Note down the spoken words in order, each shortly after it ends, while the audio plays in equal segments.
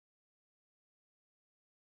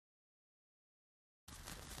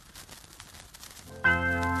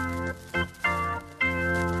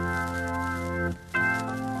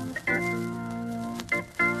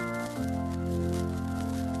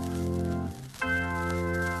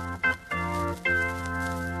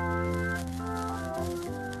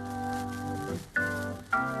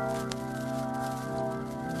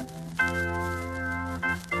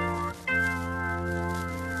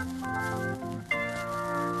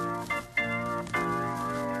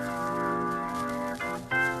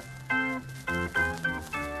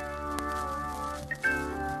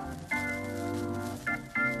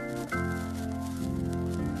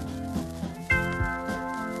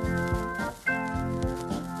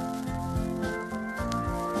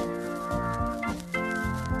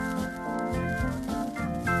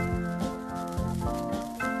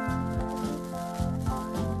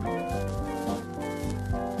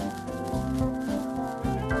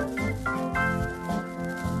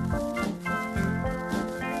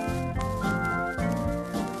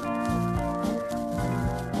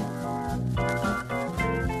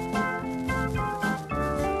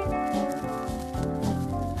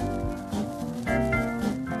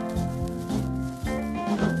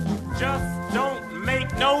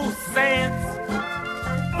no sense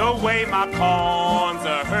the way my corns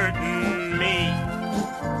are hurting me.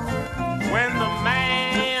 When the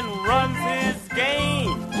man runs his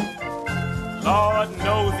game, Lord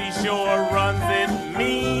knows he sure runs it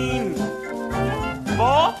mean.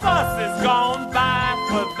 4 buses gone by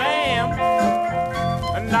for them,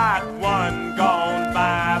 not one gone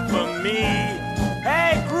by for me.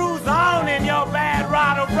 Hey, cruise on in your bad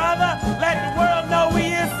rider, brother. Let the world know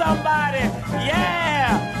we is somebody.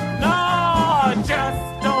 Yeah, no, just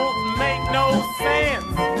don't make no sense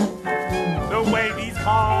the way these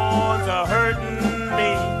corns are hurting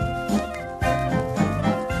me.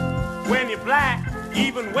 When you're black,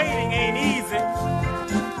 even waiting ain't easy.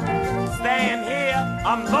 Stand here,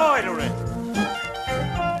 I'm loitering.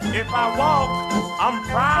 If I walk, I'm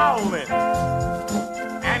prowling.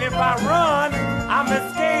 And if I run, I'm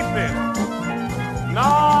escaping.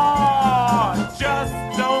 No, just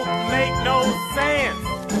don't make no sense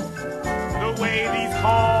the way these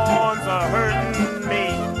horns are hurting me.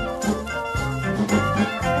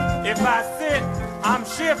 If I sit, I'm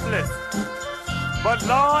shiftless. But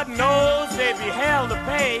Lord knows they be hell to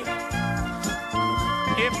pay.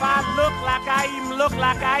 If I look like I even look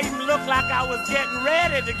like I was getting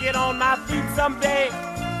ready to get on my feet someday,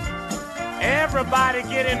 everybody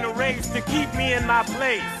get in the race to keep me in my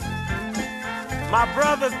place. My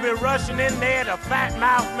brothers be rushing in there to fat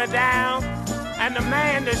mouth me down, and the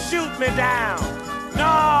man to shoot me down.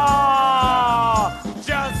 No,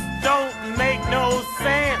 just don't make no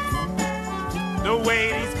sense the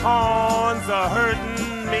way these corns are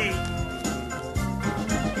hurting me.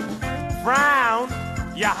 Frown,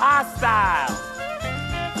 you're hostile.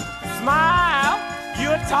 Smile,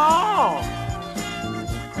 you're tall.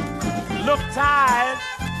 Look tired,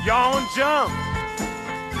 you're on jump.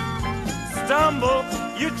 Stumble,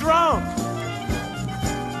 you're drunk.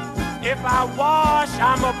 If I wash,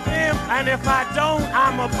 I'm a pimp, and if I don't,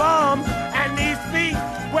 I'm a bum. And these feet,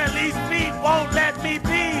 well, these feet won't let me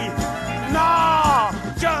be. No,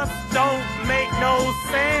 just don't make no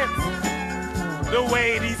sense the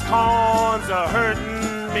way these corns are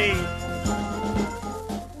hurting me.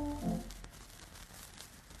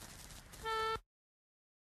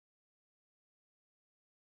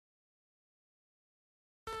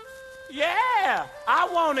 Yeah, I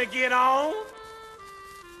want to get on.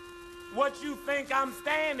 What you think I'm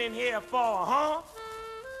standing here for, huh?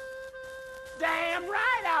 Damn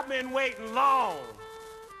right I've been waiting long.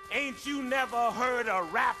 Ain't you never heard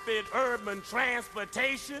of rapid urban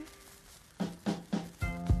transportation?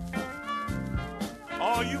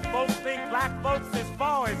 All you folks think black folks as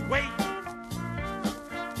far as waiting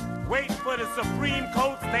for the Supreme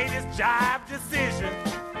Court's latest jive decision.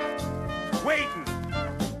 Waiting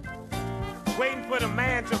for the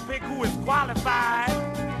man to pick who is qualified.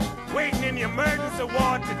 Waiting in the emergency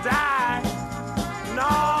ward to die. No,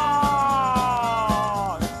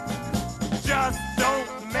 just don't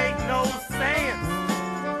make no sense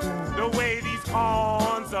the way these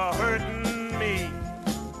corns are hurting me.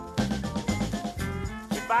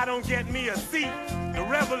 If I don't get me a seat, the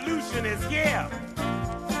revolution is here.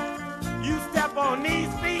 You step on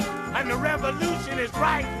these feet and the revolution is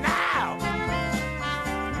right now.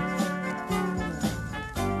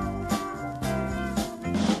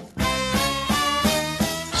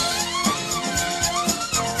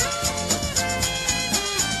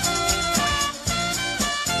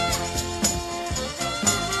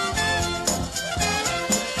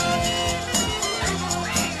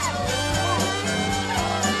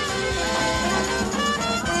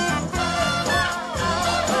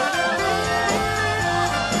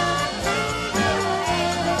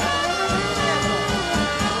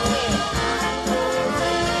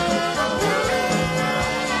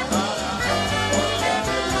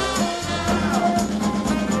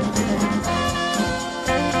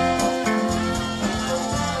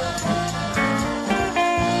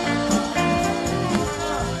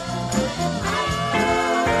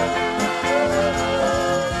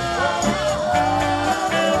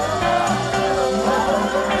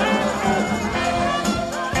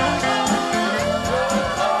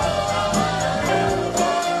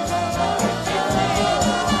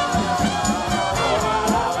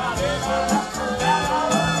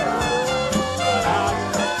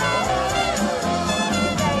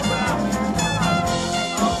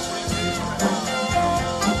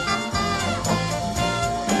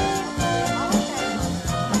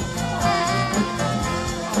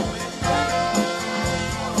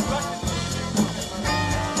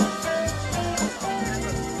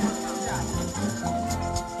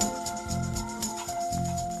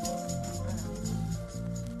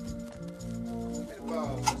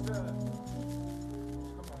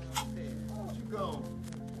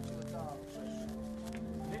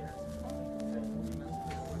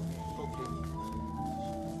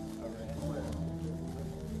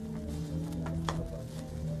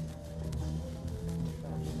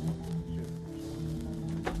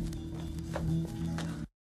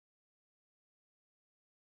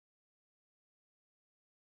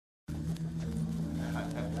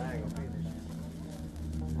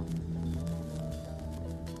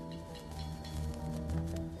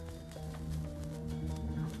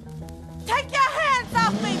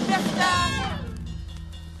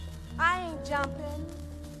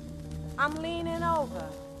 I'm leaning over,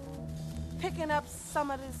 picking up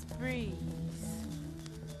some of this breeze.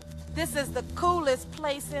 This is the coolest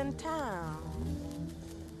place in town.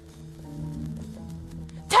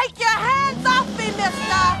 Take your hands off me,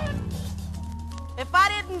 mister! If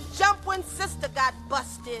I didn't jump when sister got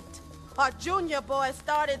busted, or junior boy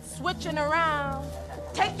started switching around,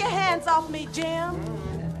 take your hands off me, Jim.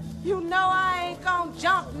 You know I ain't gonna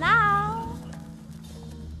jump now.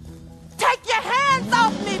 Take your hands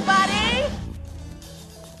off me, buddy!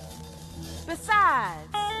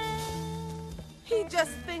 Besides, he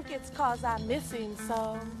just think it's 'cause I miss him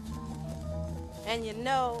so. And you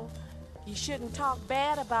know, you shouldn't talk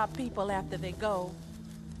bad about people after they go.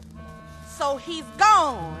 So he's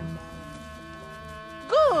gone.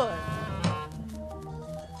 Good.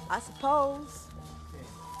 I suppose.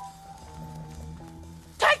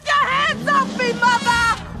 Take your hands off me,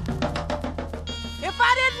 mother! If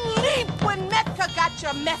I didn't leap when Metka got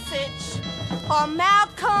your message, or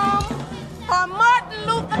Malcolm, or Martin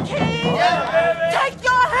Luther King, take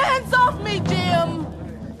your hands off me, Jim.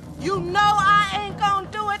 You know I ain't gonna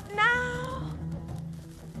do it now.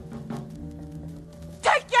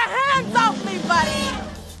 Take your hands off me, buddy.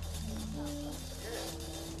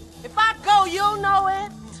 If I go, you'll know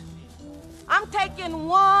it. I'm taking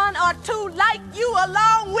one or two like you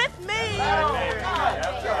along with me.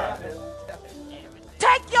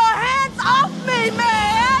 Take your hands off me,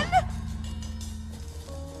 man!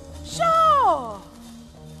 Sure,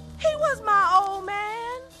 he was my old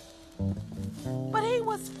man, but he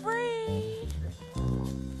was free.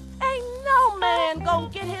 Ain't no man gonna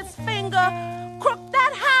get his finger crooked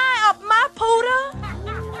that high up my pooter,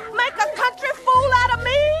 make a country fool out of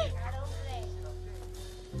me.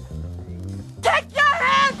 Take your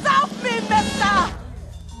hands off me, mister!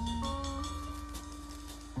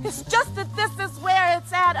 It's just that this is where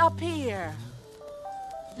it's at up here.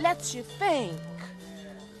 Lets you think.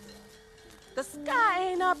 The sky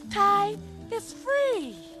ain't uptight, it's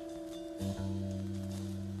free.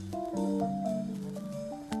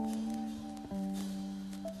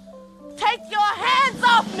 Take your hands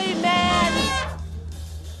off me, man!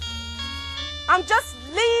 I'm just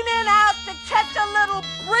leaning out to catch a little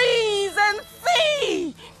breeze and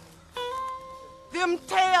see them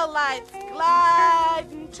taillights glide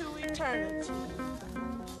into eternity.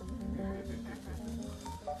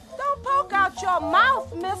 Don't poke out your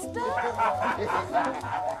mouth, mister.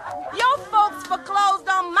 Your folks foreclosed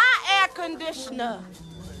on my air conditioner.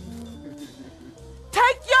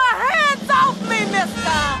 Take your hands off me,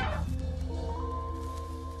 mister.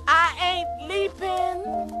 I ain't leaping.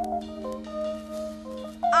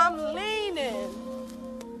 I'm leaning.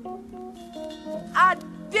 I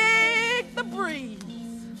dig the breeze.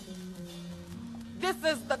 This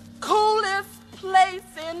is the coolest place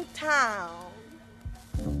in town.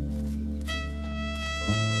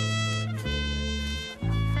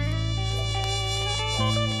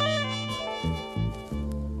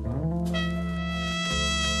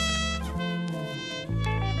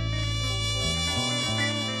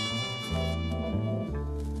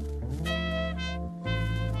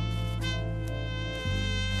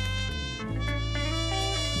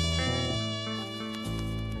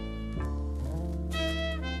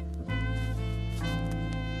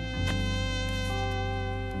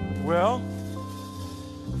 Well,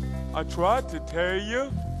 I tried to tell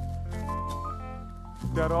you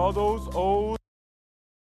that all those old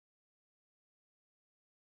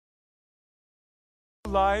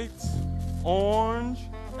lights, orange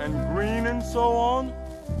and green and so on,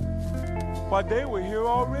 why, they were here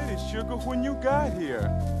already, sugar, when you got here.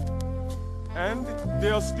 And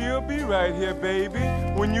they'll still be right here, baby,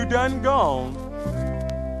 when you done gone.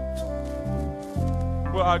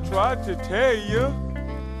 Well, I tried to tell you.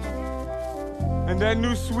 And that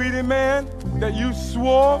new sweetie man that you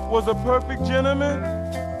swore was a perfect gentleman?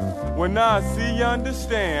 Well, now I see you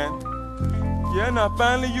understand. Yeah, now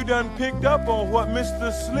finally you done picked up on what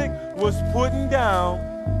Mr. Slick was putting down.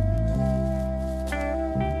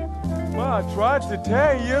 Well, I tried to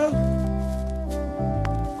tell you.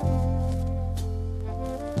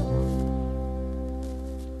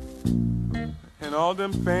 And all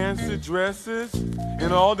them fancy dresses,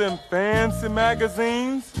 and all them fancy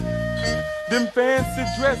magazines, them fancy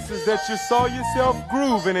dresses that you saw yourself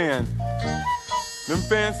grooving in. Them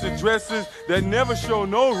fancy dresses that never show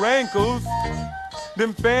no wrinkles.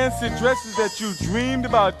 Them fancy dresses that you dreamed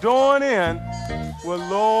about doing in. Well,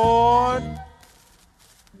 Lord,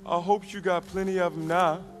 I hope you got plenty of them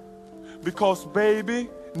now. Because, baby,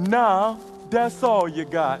 now that's all you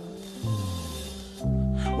got.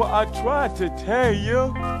 Well, I tried to tell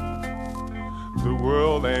you. the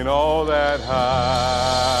world ain't all that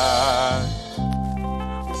high.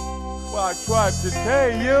 Well, I tried to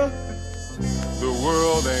tell you, the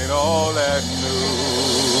world ain't all that new.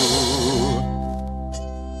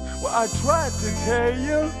 Well, I tried to tell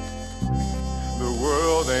you, the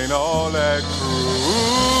world ain't all that true.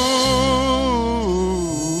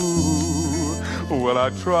 Well, I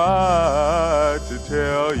tried to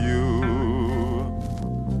tell you.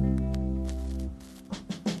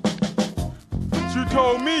 But you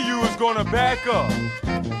told me you was gonna back up.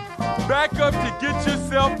 Back up to get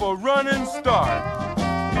yourself a running start.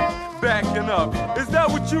 Backing up. Is that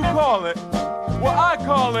what you call it? Well, I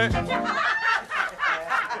call it...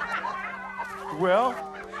 Well,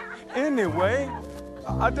 anyway,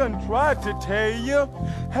 I done tried to tell you.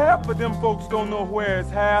 Half of them folks don't know where it's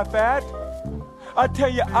half at. I tell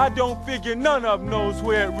you, I don't figure none of them knows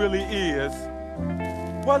where it really is.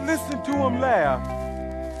 Well, listen to them laugh.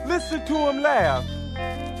 Listen to them laugh.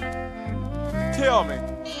 Tell me,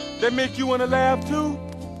 they make you want to laugh too?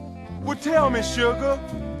 Well, tell me, sugar.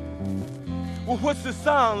 Well, what's it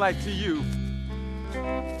sound like to you?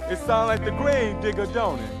 It sound like the grave digger,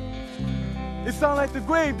 don't it? It sound like the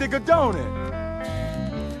grave digger, don't it?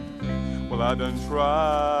 Well, I done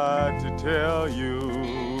tried to tell you.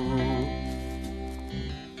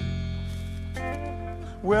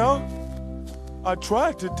 Well, I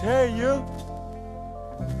tried to tell you.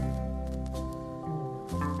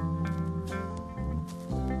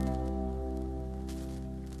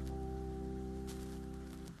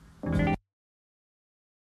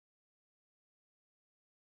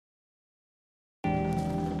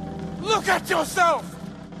 Look at yourself!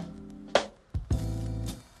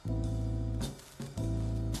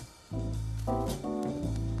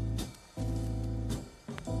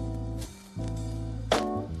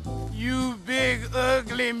 You big,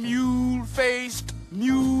 ugly, mule-faced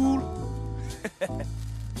mule.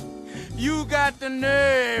 You got the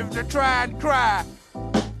nerve to try and cry.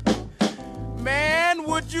 Man,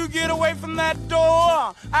 would you get away from that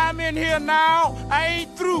door? I'm in here now. I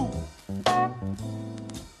ain't through.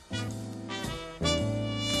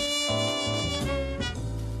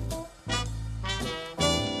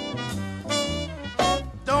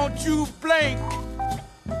 Don't you blink.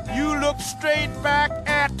 You look straight back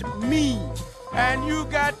at me. And you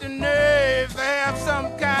got the nerve to have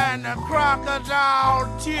some kind of crocodile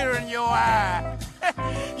tear in your eye.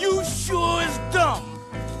 You sure is dumb.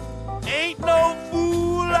 Ain't no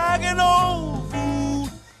fool like an old fool.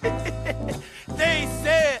 They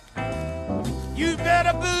said, you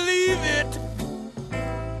better believe it.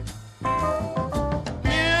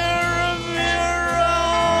 Mirror, mirror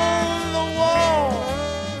on the wall,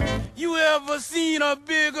 you ever seen a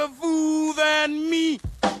bigger fool than me?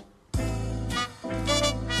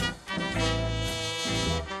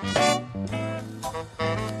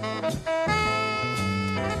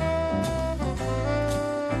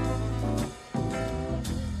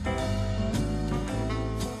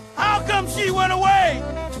 How come she went away?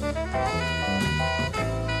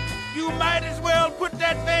 You might as well put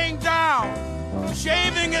that thing down.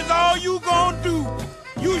 Shaving is all you gonna do.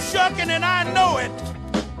 You shucking and I know it.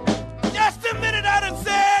 Just a minute I done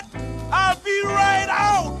said, I'll be right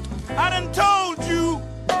out. I done told you.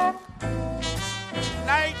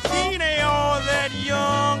 19 ain't all that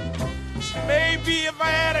young. Maybe if I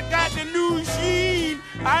had got the new sheen,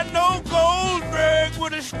 I know Goldberg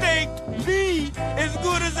would have staked me as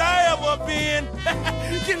good as I ever been.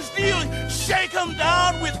 Can still shake him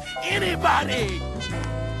down with anybody.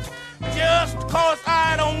 Just cause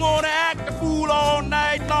I don't want to act a fool all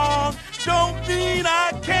night long don't mean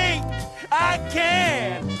I can't. I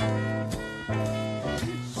can.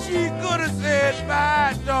 She could have said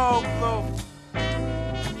bye, dog, though.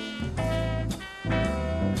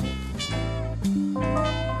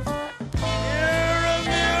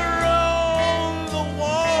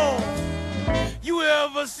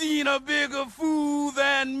 Ever seen a bigger fool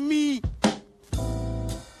than me?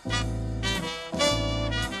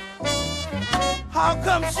 How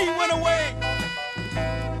come she went away?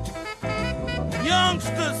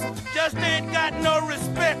 Youngsters just ain't got no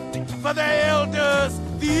respect for their elders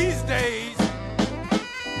these days.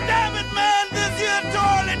 Damn it, man, this here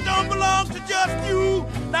toilet don't belong to just you.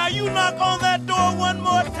 Now you knock on that door one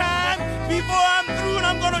more time before I'm through, and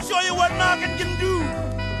I'm gonna show you what knocking can do.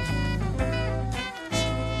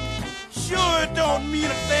 Sure, it don't mean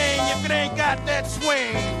a thing if it ain't got that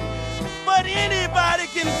swing. But anybody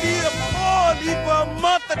can be a poorly for a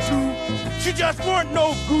month or two. She just weren't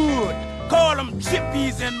no good. Call them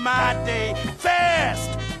chippies in my day. Fast.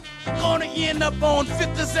 Gonna end up on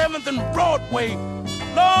 57th and Broadway.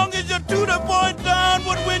 Long as you're to the point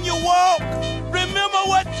downward when you walk. me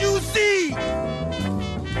what you see.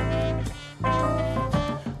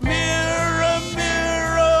 Mirror,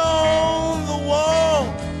 mirror on the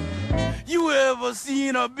wall, you ever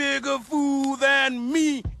seen a bigger fool than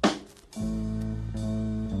me?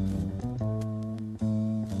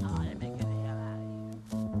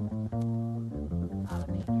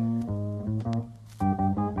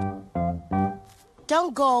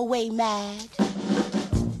 Don't go away mad.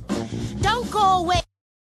 Don't go away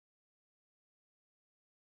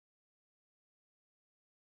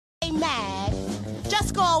mad.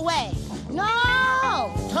 Just go away.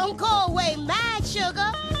 No, don't go away mad,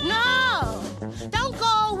 sugar. No, don't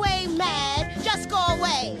go away mad. Just go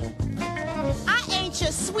away. I ain't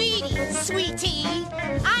your sweetie, sweetie.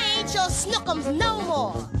 I ain't your snookums no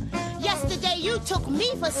more. Yesterday you took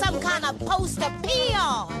me for some kind of poster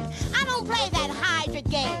peon. I don't play that Hydra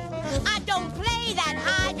game. I don't play that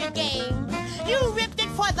Hydra game. You ripped it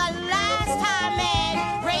for the last time,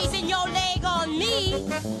 man, raising your leg on me.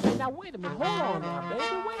 Hey, now wait a minute, hold on now,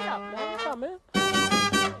 baby. Wait up, now I'm coming.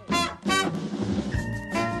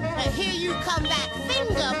 And here you come back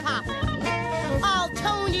finger popping, all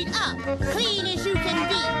toned up, clean as you can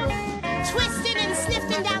be, twisting and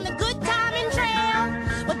sniffing down the good timing trail.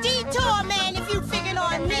 Well, detour, man, if you figuring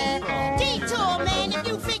on me. Detour, man, if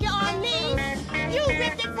you figure on me. You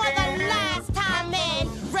ripped it for the last time, man,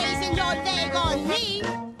 raising your leg on me.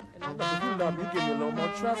 And I love you, give me a little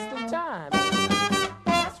more trust and time.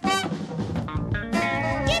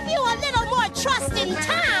 Give you a little more trust in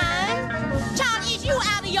time? Child, is you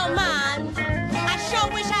out of your mind? I sure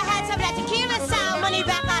wish I had some of that tequila sound money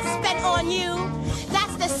back I spent on you.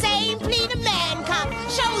 That's the same plea the man comes,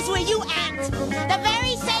 shows where you act. The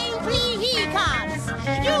very same plea he comes.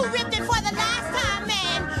 You ripped it for the last time,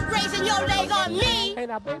 man, raising your leg on me. Hey,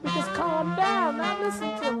 now, baby, just calm down. Now,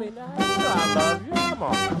 listen to me. Now, you know I love you. Come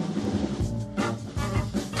on.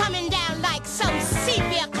 Coming down like some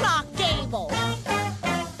sepia Clark Gable.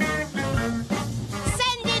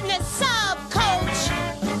 Send in the sub, coach.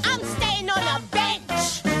 I'm staying on the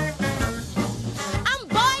bench. I'm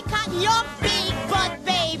boycotting your big butt,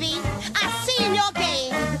 baby. I seen your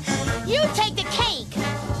game. You take the cake.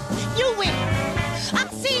 You win.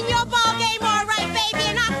 I've seen your ball game, all right, baby,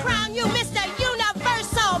 and I crown you Mr.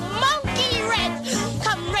 Universal Monkey Wrench.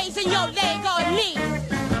 Come raising your leg on me.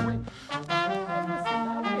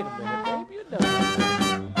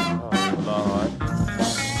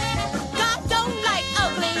 God don't like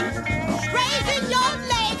ugly. Raising your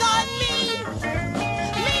leg on me.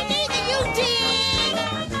 Me neither, you dig.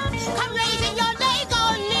 Come raising your leg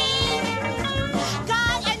on me.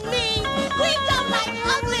 God and me, we don't like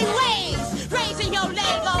ugly ways. Raising your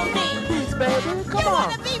leg on me. Please, baby, come you on.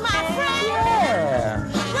 wanna be my friend? Yeah.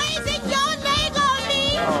 Raising your leg on me.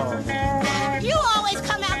 Oh. You always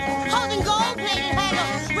come out holding gold-plated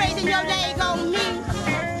handle, raising your leg on me.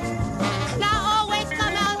 Now always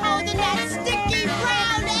come out holding that sticky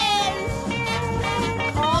brown end.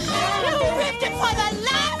 You ripped it for the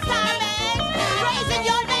last time, man, raising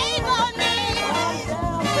your leg on me.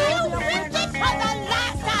 You ripped it for the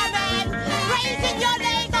last time, man, raising your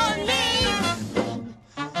leg on me.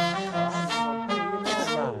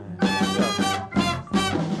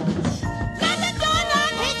 Let the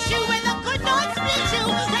doorknob hit you with a good Lord split you,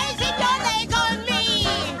 raising your leg on me.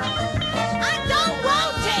 I don't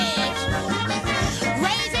want it.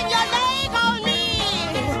 Raising your leg on me.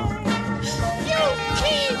 You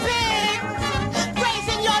keep it.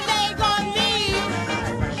 Raising your leg on me.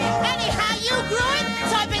 Anyhow you grew it,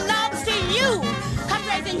 so it belongs to you. Come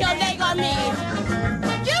raising your leg on me.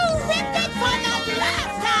 You ripped it for the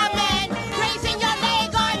last time, man. Raising your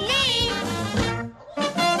leg on me.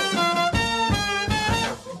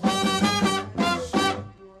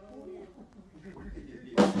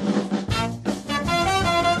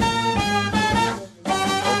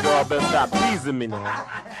 Oh, girl, better stop teasing me now.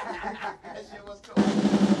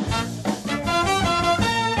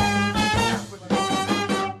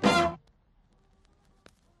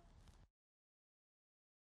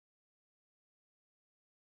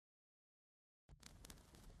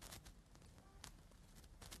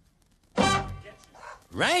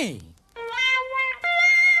 Rain?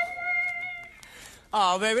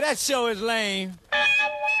 Oh, baby, that show is lame.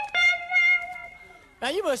 Now,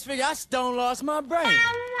 you must figure I stone lost my brain.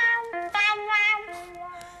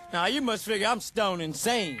 Now, you must figure I'm stone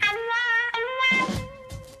insane.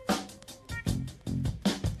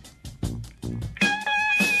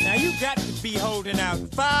 Now, you got to be holding out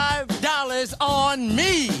 $5 on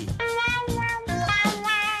me.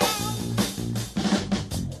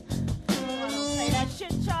 Say that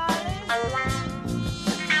shit, Charlie.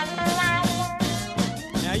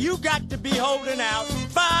 Now, you got to be holding out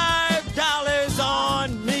 $5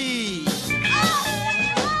 on me.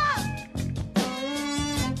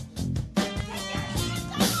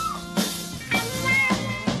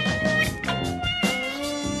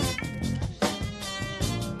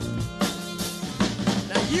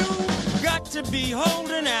 Now you got to be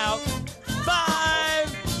holding out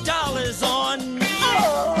 $5 on me.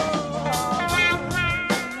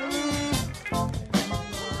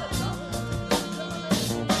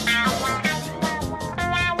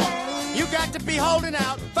 You got to be holding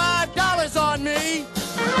out $5 on me.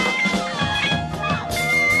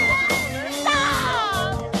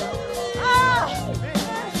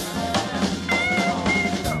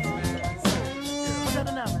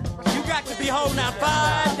 You got to be holding out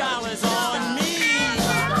 $5 on me.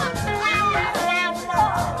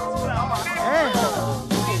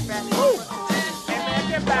 Hey man,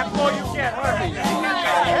 get back before you get hurt.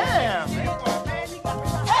 Yeah, man.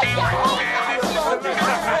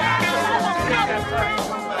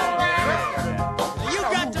 You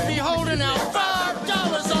got to be holding out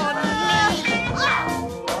 $5 on me.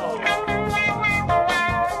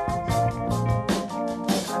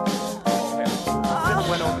 Zip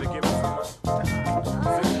went over to give us some.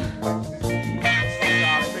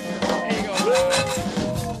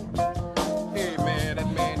 Hey man, that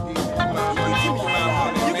man gave me my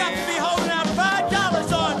money. You got to be holding out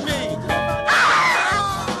 $5 on me.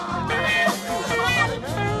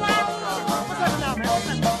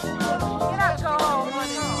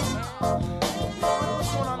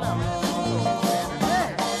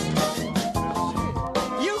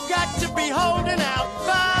 You got to be holding out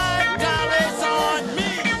 $5 on me.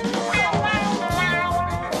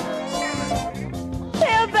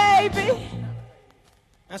 Here, baby.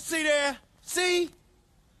 Now see there, see?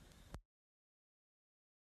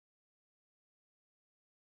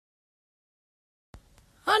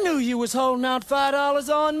 I knew you was holding out $5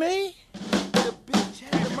 on me.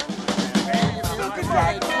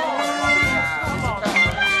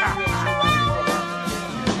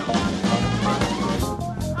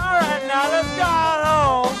 All right, now let's go on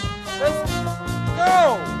home. Let's go.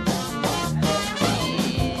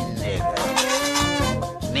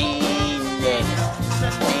 Mean nigga. The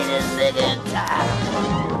meanest nigga in town.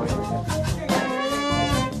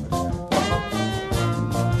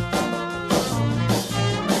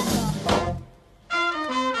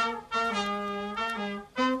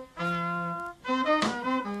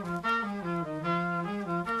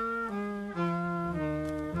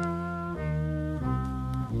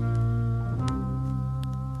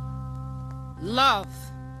 Love.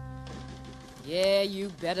 Yeah, you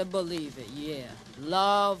better believe it, yeah.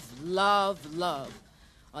 Love, love, love.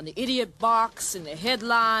 On the idiot box and the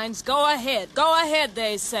headlines, go ahead,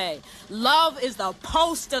 they say. Love is the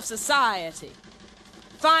post of society.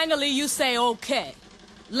 Finally, you say okay.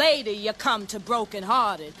 Later, you come to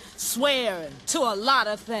broken-hearted, swearing to a lot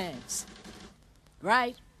of things.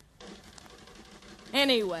 Right?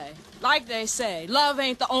 Anyway, like they say, love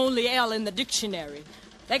ain't the only L in the dictionary.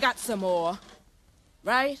 They got some more.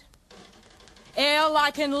 Right? L I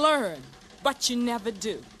can learn, but you never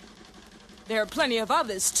do. There are plenty of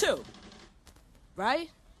others, too. Right?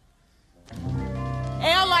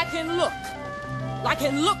 L I can look. I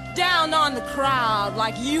can look down on the crowd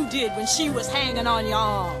like you did when she was hanging on your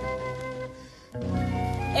arm.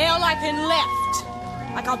 L I can left.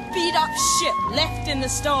 Like a beat-up ship left in the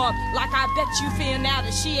storm, like I bet you feel now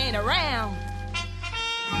that she ain't around.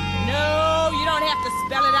 No, you don't have to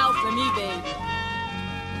spell it out for me, baby.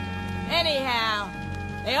 Anyhow,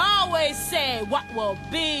 they always say what will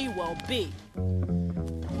be, will be.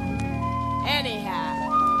 Anyhow,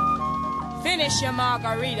 finish your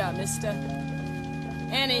margarita, mister.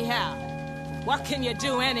 Anyhow, what can you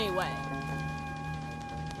do anyway?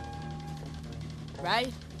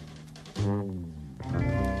 Right?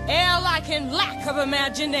 L like in lack of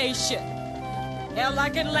imagination. L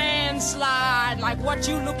like in landslide, like what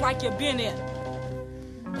you look like you've been in.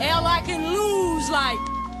 L like in lose, like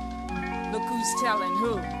look who's telling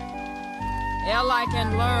who. L I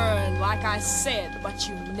can learn, like I said, but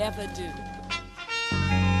you never do.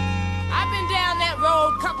 I've been down that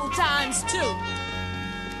road a couple times too.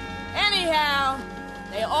 Anyhow,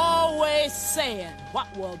 they always saying what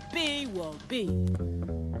will be, will be.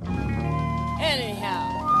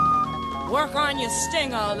 Anyhow, work on your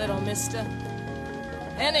stinger a little, mister.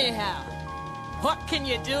 Anyhow, what can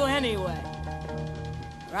you do anyway?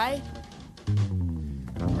 Right?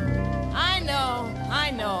 I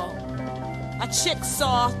know. A chick's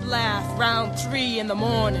soft laugh round 3 in the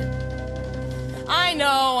morning. I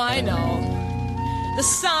know. The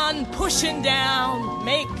sun pushing down,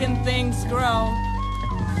 making things grow.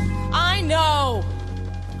 I know.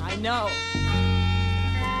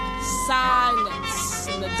 Silence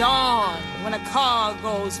in the dawn when a car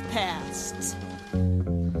goes past.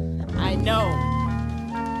 I know.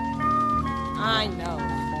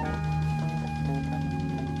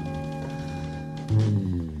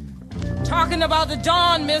 Talking about the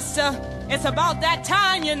dawn, mister, it's about that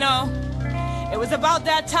time, you know. It was about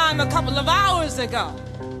that time a couple of hours ago.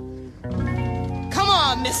 Come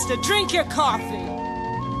on, mister, drink your coffee.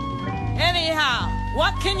 Anyhow,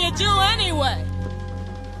 what can you do anyway?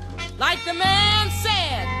 Like the man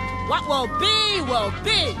said, what will be, will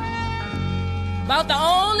be. About the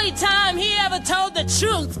only time he ever told the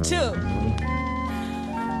truth, too.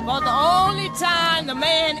 About the only time the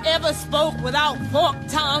man ever spoke without forked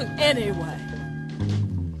tongue anyway.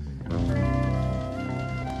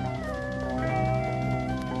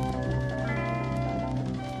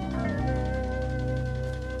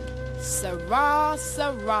 Sarah,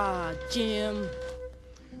 Sarah, Jim.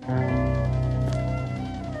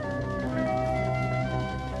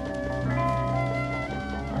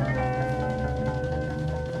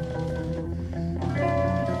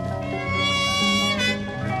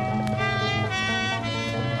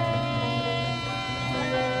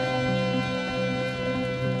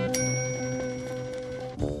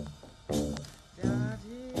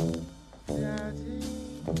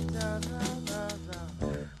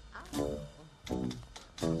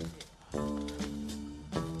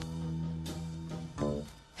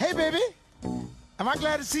 Hey, baby. Am I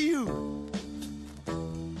glad to see you?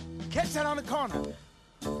 Catch that on the corner.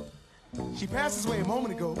 She passed this way a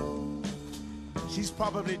moment ago. She's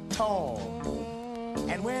probably tall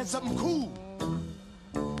and wearing something cool.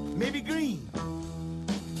 Maybe green.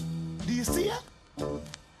 Do you see her?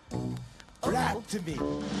 Rap to me.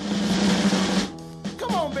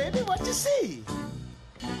 Come on, baby, what you see?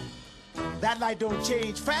 That light don't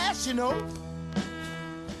change fast, you know.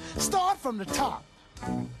 Start from the top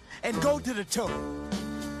and go to the toe.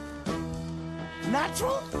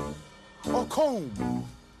 Natural or comb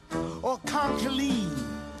or concholine?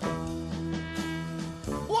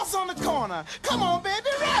 What's on the corner? Come on, baby,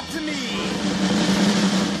 rap to me.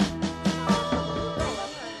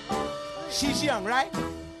 She's young, right?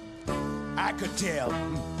 I could tell.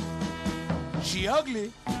 She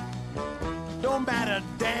ugly. Don't matter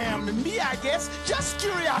damn to me, I guess. Just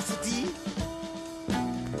curiosity.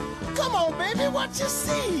 Come on, baby, what you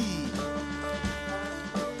see?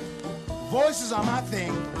 Voices are my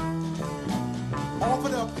thing.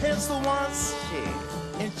 Offered a pencil once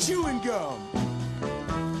and chewing gum.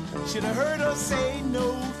 Should have heard her say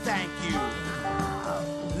no thank you.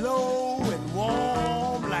 Low and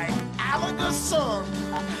warm like Gallagher's sun.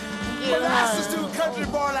 Molasses to a country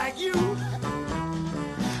boy like you.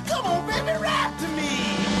 Come on, baby, rap to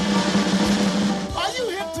me. Are you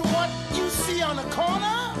hip to what you see on the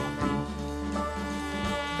corner?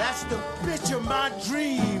 That's the bitch of my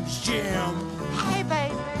dreams, Jim. Hey,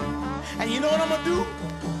 baby. And you know what I'm gonna do?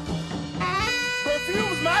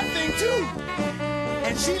 Perfume's my thing, too.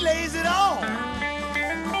 And she lays it on.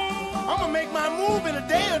 I'm gonna make my move in a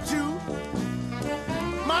day or two.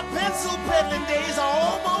 My pencil peddling days are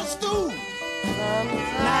almost through.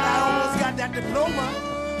 Now that I almost got that diploma.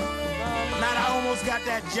 Now that I almost got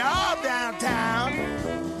that job downtown.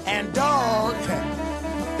 And dog,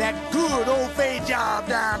 that good old-fashioned job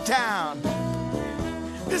downtown.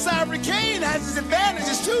 This ivory cane has its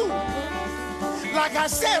advantages, too. Like I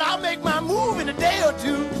said, I'll make my move in a day or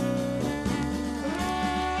two.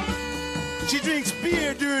 She drinks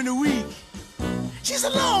beer during the week. She's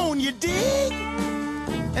alone, you dig?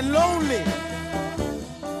 And lonely.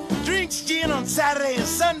 Drinks gin on Saturday and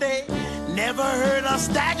Sunday. Never heard her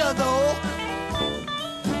stagger, though.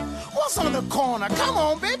 What's on the corner? Come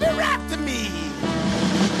on, baby, rap to me.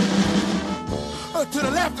 To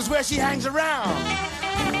the left is where she hangs around.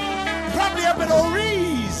 Probably up at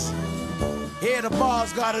O'Ree's. Here the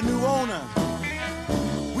bar's got a new owner.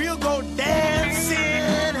 We'll go dancing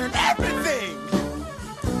and everything.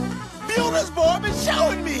 Bueller's boy been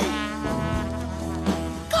showing me.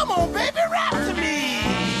 Come on, baby, rap to me.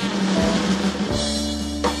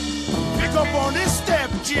 Pick up on this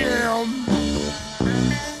step, Jim.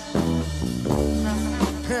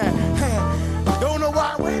 Don't know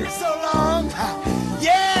why I waited so long.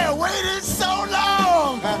 Yeah, waited so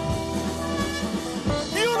long.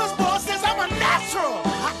 Bueller's boy says I'm a natural.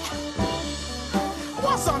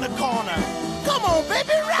 What's on the corner? Come on,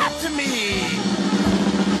 baby, rap to me.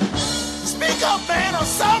 Speak up, man, or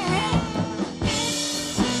something.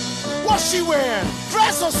 What's she wearing?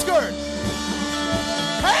 Dress or skirt?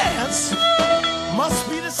 Pants? Must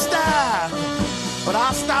be the style. But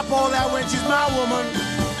I'll stop all that when she's my woman.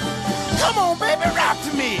 Come on, baby, rap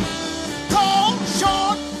to me. Tall,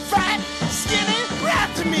 short, fat, skinny,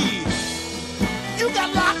 rap to me. You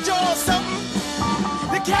got lockjaw or something?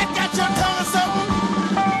 The cat got your tongue or something?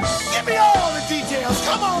 Give me all the details.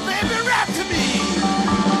 Come on, baby, rap to me.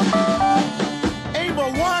 Ain't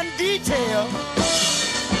but one detail.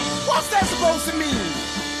 What's that supposed to mean?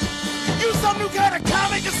 You some new kind of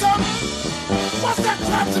comic or something? What's that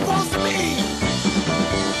crap supposed to mean?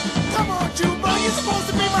 Come on, Juba, you're supposed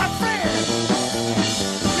to be my friend.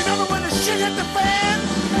 Remember when the shit hit the fan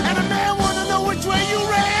and a man wanted to know which way you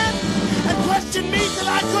ran and questioned me till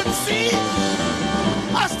I couldn't see?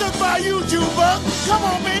 I stood by you, Juba. Come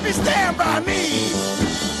on, baby, stand by me.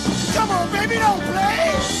 Come on, baby, don't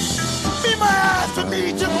play. Be my eyes for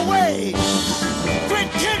me, Juba away.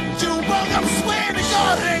 Quit kidding, Juba. I'm swearing to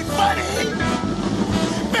God it ain't funny.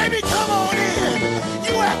 Baby, come on in.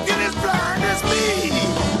 You acting as blind as me.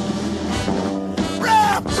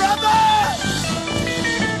 Rap, brother.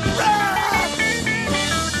 Rap.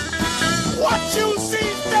 What you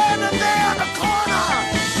see standing there in the corner?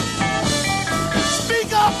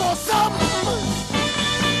 Speak up or something.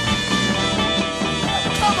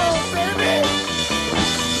 Come on, baby.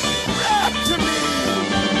 Rap to me.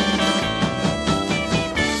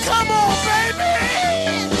 Come on, baby.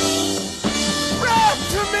 Rap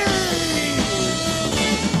to me.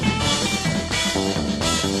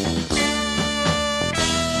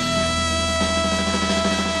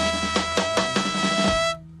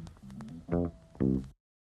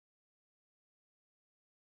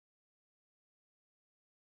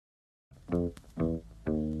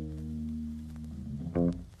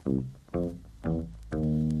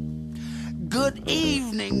 Good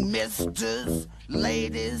evening, misters,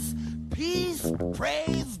 ladies. Peace,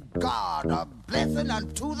 praise God, a blessing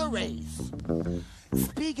unto the race.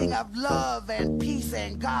 Speaking of love and peace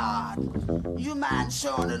and God, you mind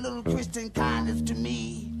showing a little Christian kindness to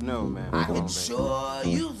me? No, man. I could sure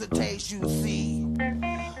use a taste, you see.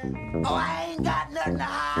 Oh, I ain't got nothing to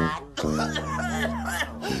hide.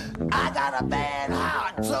 I got a bad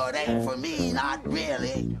heart, so it ain't for me, not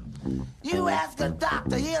really. You ask a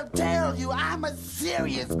doctor, he'll tell you I'm a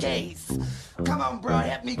serious case. Come on, bro,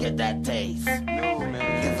 help me get that taste. No,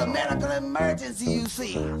 man. It's a medical emergency, you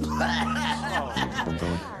see.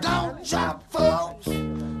 Don't jump, folks.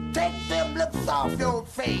 Take them looks off your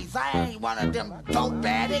face. I ain't one of them dope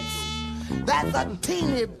addicts. That's a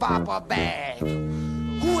teeny bopper bag.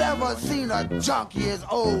 Whoever seen a junkie as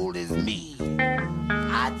old as me?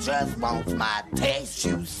 I just want my taste,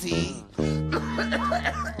 you see.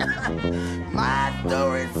 My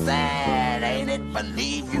story's sad, ain't it?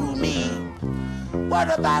 Believe you me.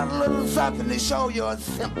 What about a little something to show your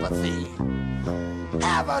sympathy?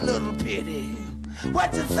 Have a little pity.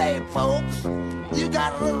 What you say, folks? You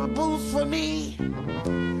got a little boost for me?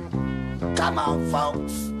 Come on,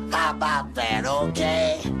 folks. How about that,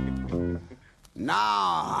 okay?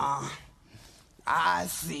 Nah, I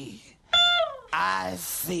see. I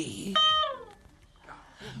see.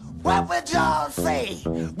 What would y'all say?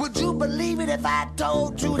 Would you believe it if I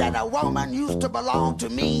told you that a woman used to belong to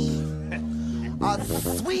me? A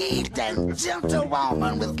sweet and gentle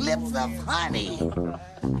woman with lips of honey.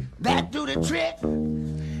 That do the trick?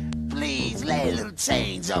 Please lay a little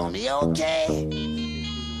change on me, okay?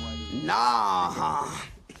 Nah,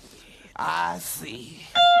 I see.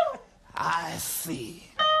 I see.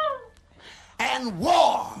 And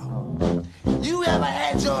war. You ever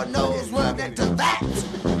had your nose rubbed into that?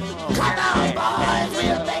 Come on, boys,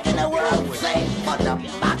 we're making the world safe for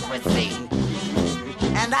democracy.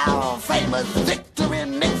 And our famous victory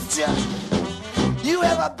mixture. You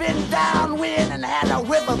ever been downwind and had a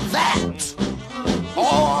whiff of that?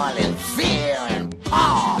 Oil and fear and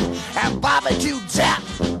palm and barbecue jack.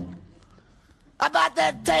 About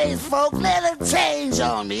that taste, folks, let it change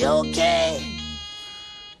on me, okay?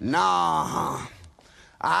 Nah,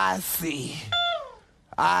 I see.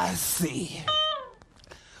 I see.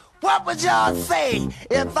 What would y'all say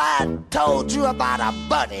if I told you about a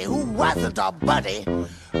buddy who wasn't a buddy,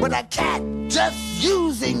 but a cat just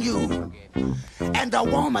using you? And a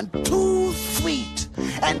woman too sweet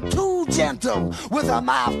and too gentle with a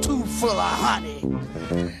mouth too full of honey.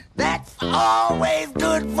 That's always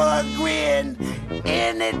good for a grin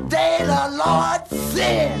any day the Lord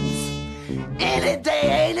sends. Any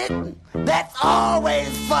day, ain't it? That's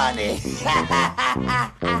always funny.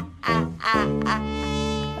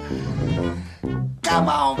 Come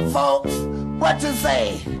on, folks. What you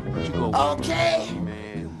say? Okay?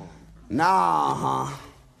 Nah,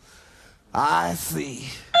 I see.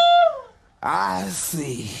 I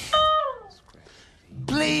see.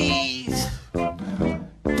 Please,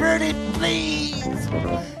 pretty please,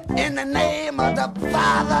 in the name of the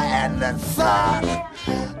Father and the Son.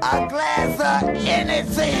 A glass of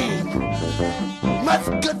anything.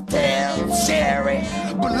 Muscatel, sherry,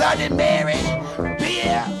 Bloody Mary,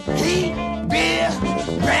 beer, heat, beer,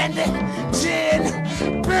 brandy, gin.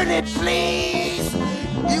 Pretty please,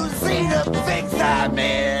 you see the fix I'm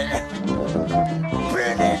in.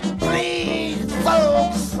 Pretty please,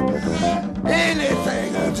 folks,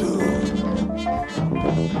 anything I do.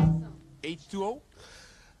 H2O?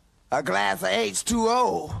 A glass of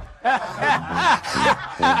H2O.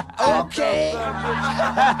 Okay,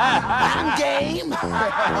 I'm game.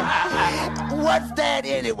 What's that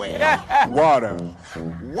anyway? Water.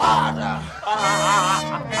 Water.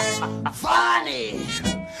 Funny.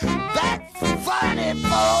 That's funny,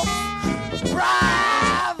 folks.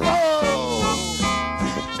 Bravo.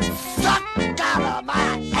 Suck out of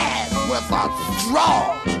my ass with a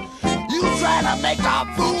straw. You trying to make a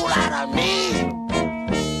fool out of me?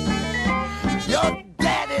 Your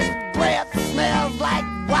daddy's breath smells like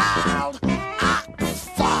wild ox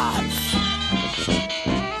farts.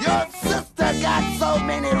 Your sister got so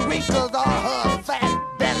many wrinkles on her fat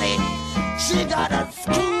belly, she got a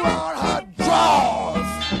screw on her drawers.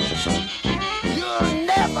 You'll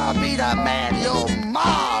never be the man your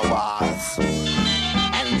ma was.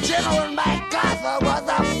 And General MacArthur was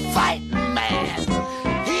a fighting man.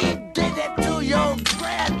 He did it to your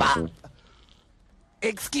grandma.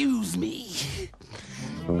 Excuse me.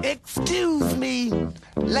 Excuse me,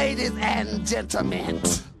 ladies and gentlemen.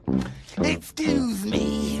 Excuse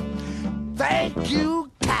me. Thank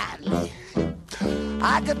you kindly.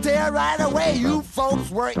 I could tell right away you folks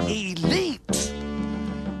were elite.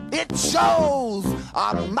 It shows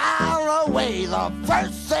a mile away the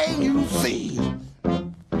first thing you see.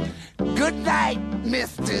 Good night,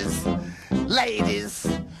 misters, ladies.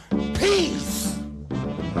 Peace.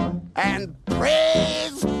 And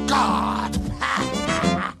praise God.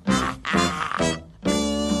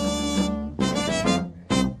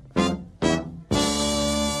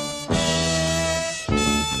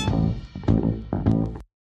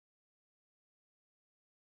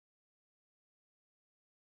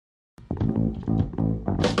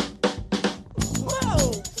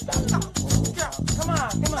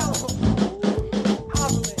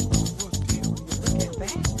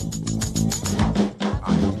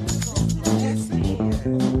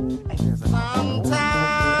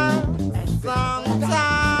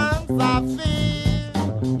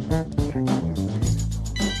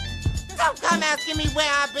 Asking me where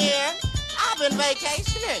I've been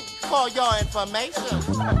vacationing, for your information.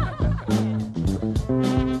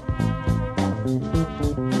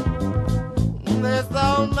 This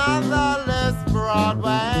old motherless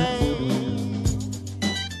Broadway.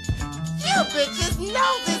 You bitches'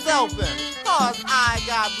 nose is open, 'cause I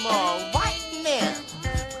got more white men.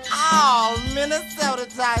 All Minnesota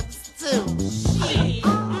types too. Shit.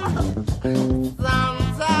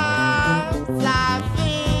 Sometimes I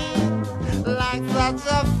like such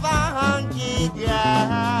a funky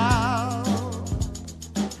girl.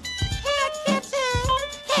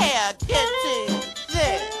 Here, kitty,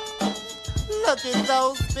 there. Look at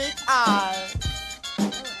those big eyes,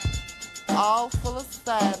 all full of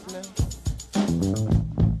sadness.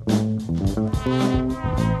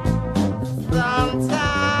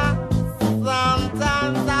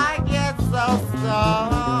 Sometimes I get so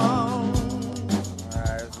stoned.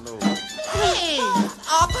 Please,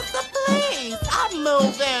 officer, please, I'm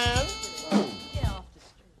moving. Get off the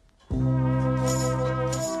street.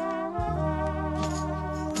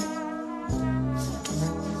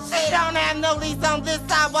 She don't have no lease on this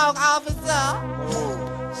sidewalk, officer.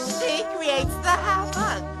 She creates the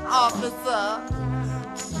havoc, officer.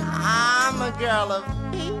 I'm a girl of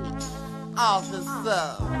peace, officer.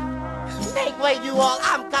 Make way, you all,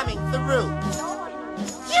 I'm coming through.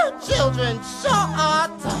 You children sure are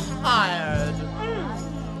tired.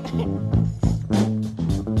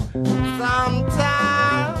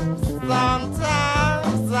 Sometimes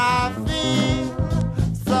I feel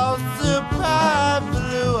so superfluous.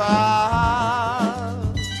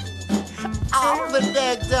 All the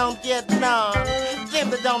beg don't get none. Them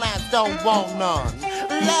that don't ask don't want none.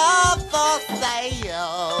 Love for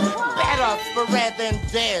sale, better spread than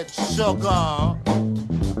dead sugar.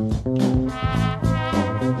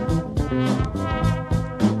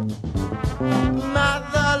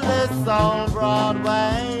 Motherless on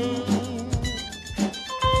Broadway.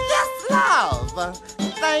 Yes, love.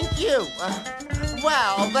 Thank you.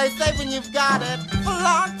 Well, they say when you've got it,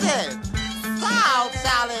 flaunt it. Style,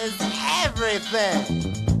 child is everything.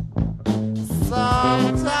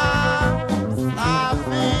 Sometimes I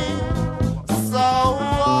feel so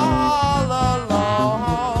all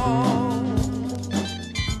alone.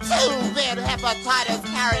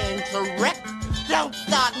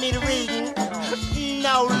 me to reading?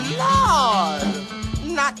 No, Lord.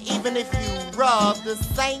 Not even if you rub the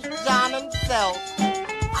St. John himself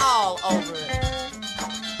all over it.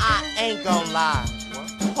 I ain't gonna lie.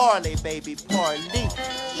 Poorly, baby, poorly.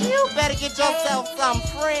 You better get yourself some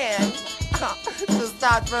friend to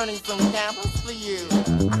start burning some candles for you.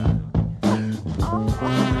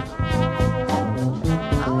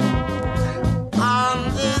 On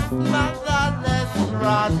this motherless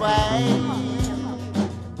Broadway.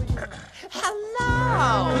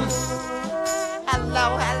 Hello.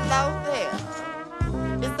 Hello, hello there.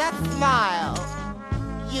 Is that smile?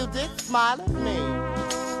 You did smile at me.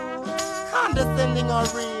 Condescending or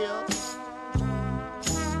real?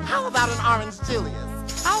 How about an orange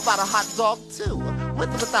Julius? How about a hot dog too, with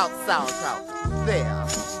or without sauerkraut? There,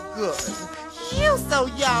 good. You so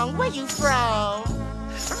young, where you from?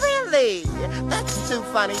 Really? That's too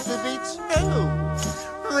funny to be true.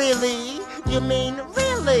 Really? You mean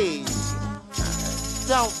really?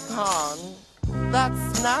 Don't con.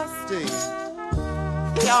 That's nasty.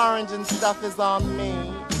 The orange and stuff is on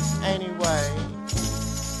me, anyway.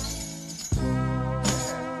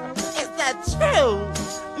 Is that true?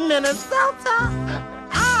 Minnesota?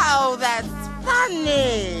 Oh, that's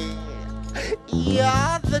funny.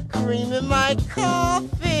 You're the cream in my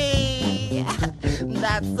coffee.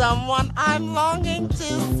 That's someone I'm longing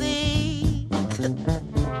to see.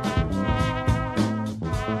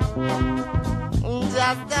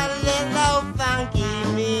 Just a little funky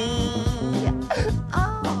me.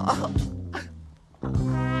 Oh.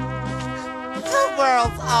 The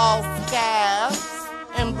world's all scabs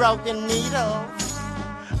and broken needles,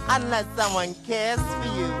 unless someone cares for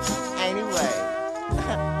you anyway.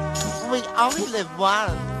 We only live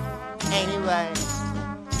once anyway.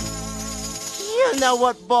 You know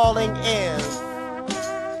what bowling is.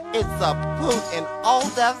 It's a poot in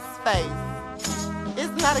old death's face.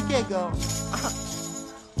 Isn't that a giggle?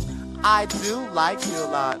 I do like you a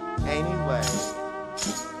lot anyway.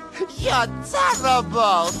 You're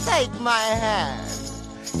terrible. Take my hand.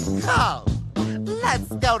 Come, let's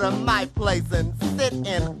go to my place and sit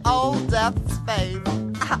in old death's face.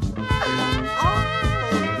 Oh,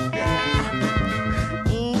 yeah.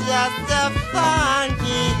 Just a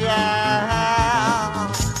funky girl.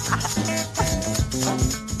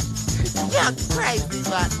 You're crazy,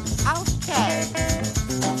 but okay.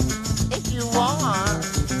 If you want.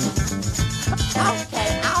 Okay,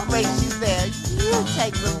 I'll race you there. You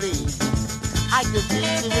take the lead. I could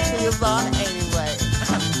beat you with heels on anyway.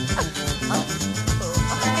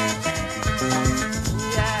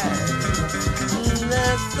 Yeah.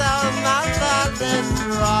 This motherless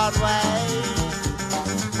Broadway.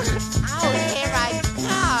 Oh, here I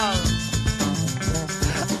come.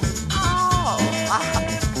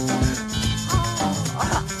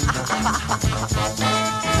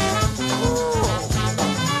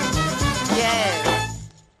 Yeah.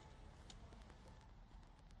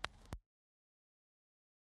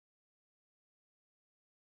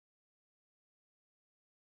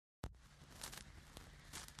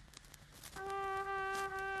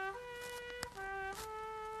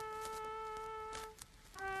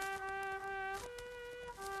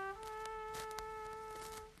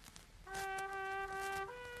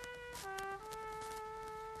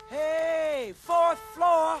 Hey, fourth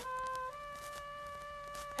floor.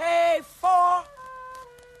 Hey, four.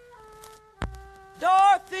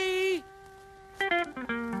 Dorothy.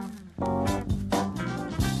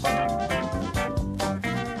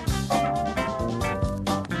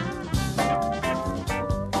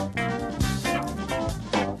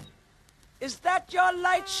 Is that your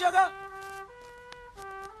light, sugar?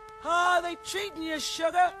 How are they treating you,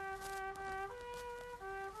 sugar?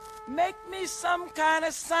 Make me some kind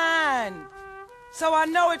of sign so I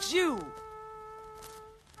know it's you,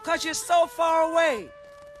 'cause you're so far away.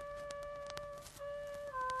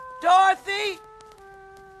 Dorothy,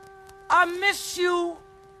 I miss you.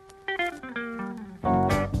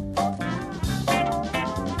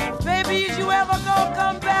 Baby, is you ever gonna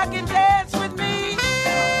come back and dance with me?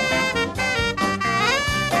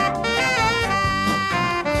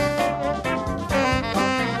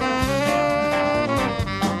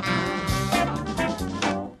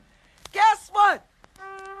 Guess what?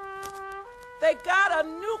 They got a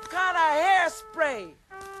new kind of hairspray.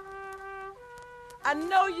 I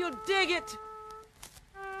know you dig it.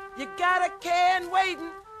 You got a can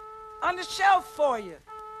waiting on the shelf for you.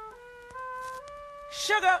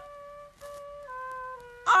 Sugar,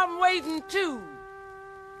 I'm waiting too.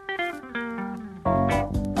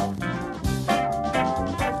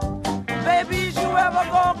 Baby, is you ever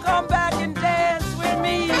gonna come back and dance with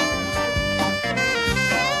me?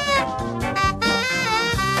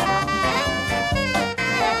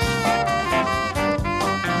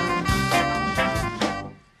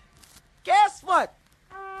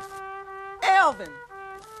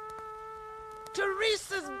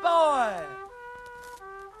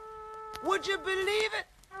 Would you believe it?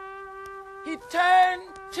 He turned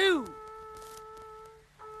 2.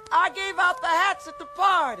 I gave out the hats at the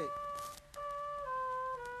party.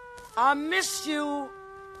 I miss you.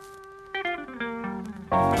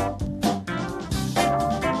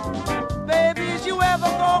 Baby, is you ever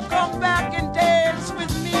gonna come back and dance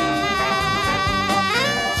with me?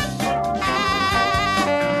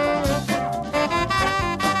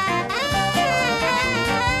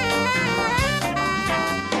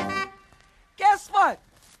 Guess what?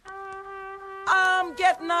 I'm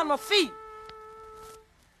getting on my feet.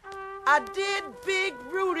 I did Big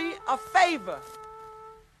Rudy a favor.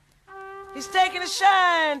 He's taking a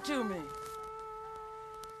shine to me.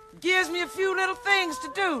 Gives me a few little things to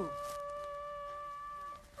do.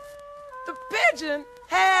 The pigeon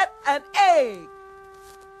had an egg.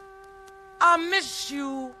 I miss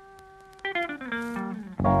you.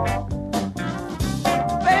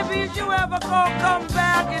 Baby, is you ever gonna come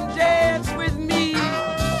back and dance with me?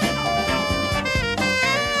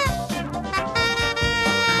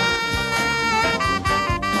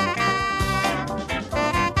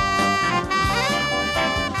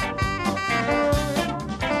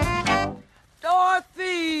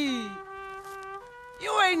 Dorothy,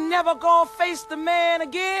 you ain't never gonna face the man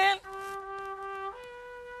again.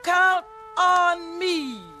 Count on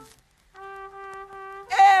me.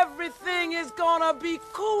 Everything is gonna be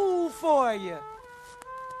cool for you.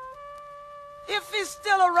 If he's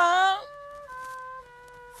still around,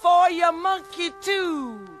 for your monkey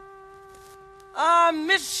too. I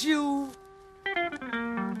miss you.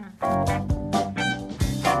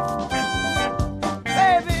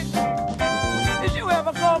 Baby, is you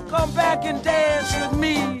ever gonna come back and dance with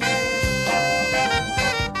me?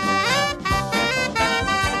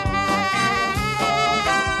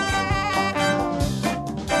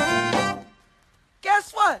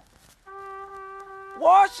 Guess what?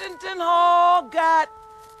 Washington Hall got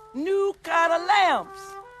new kind of lamps.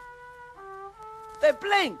 They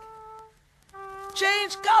blink.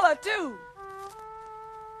 Change color too.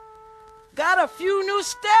 Got a few new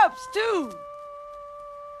steps too.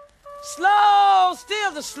 Slow,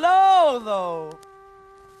 still the slow though.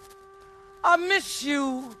 I miss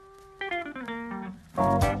you.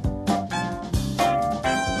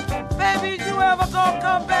 Baby, you ever gonna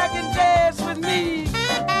come back and dance with me?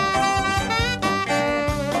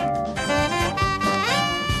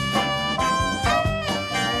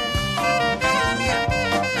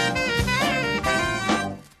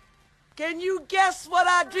 Can you guess what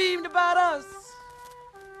I dreamed about us?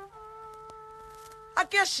 I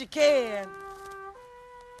guess you can.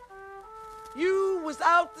 You was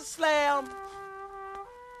out the slam.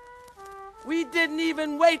 We didn't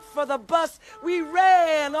even wait for the bus. We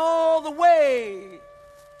ran all the way.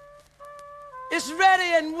 It's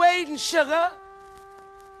ready and waiting, sugar.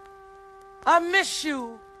 I miss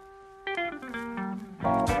you.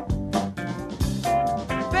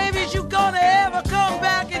 Baby, is you gonna ever come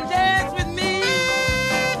back and dance with me?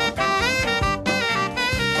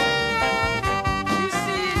 You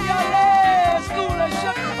see, in your last school of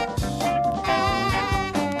sugar,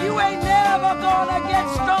 you ain't never gonna get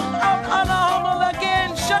stunk out on a hummel again,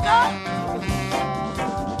 sugar.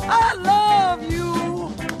 I love you.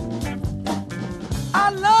 I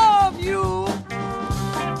love you.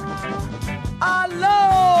 I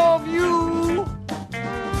love you.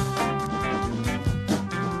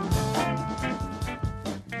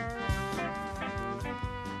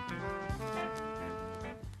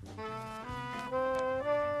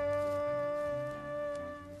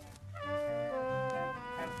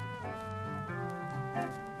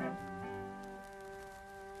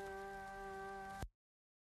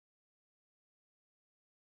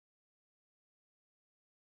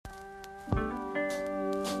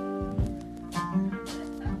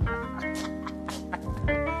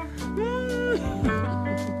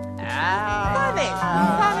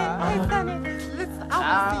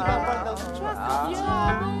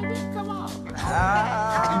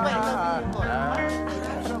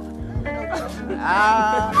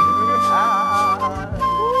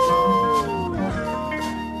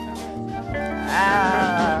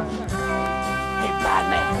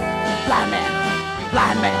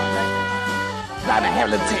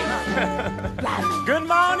 Good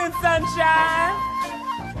morning, sunshine.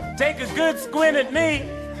 Take a good squint at me.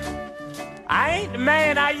 I ain't the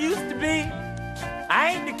man I used to be.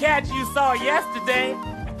 I ain't the cat you saw yesterday.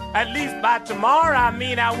 At least by tomorrow, I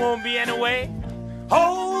mean I won't be anyway.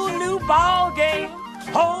 Whole new ball game,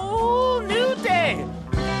 whole new day.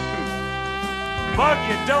 Bug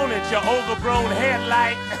your donut, your overgrown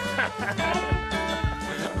headlight.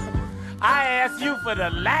 I asked you for the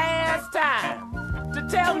last time to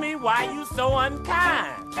Tell me why you so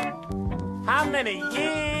unkind. How many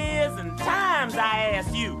years and times I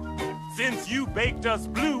asked you, since you baked us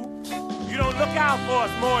blue, you don't look out for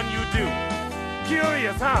us more than you do.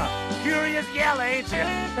 Curious, huh? Curious yellow, ain't you?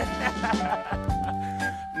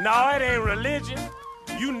 No, it ain't religion.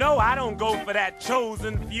 You know I don't go for that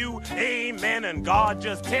chosen few, amen, and God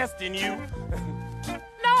just testing you.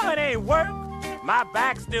 No, it ain't work. My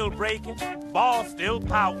back's still breaking, ball still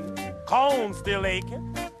pouting, corn still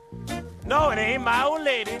aching. No, it ain't my old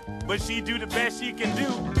lady, but she do the best she can do.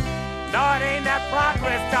 No, it ain't that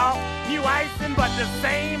progress talk, new icing, but the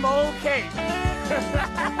same old cake.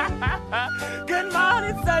 Good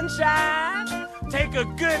morning, sunshine. Take a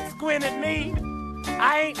good squint at me.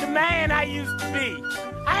 I ain't the man I used to be.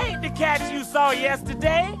 I ain't the cat you saw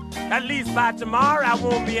yesterday. At least by tomorrow I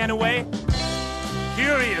won't be anyway.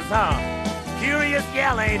 Curious, huh? Curious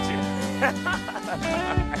gal, ain't you?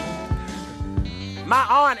 My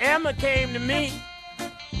Aunt Emma came to me,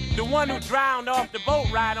 the one who drowned off the boat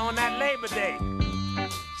ride on that Labor Day.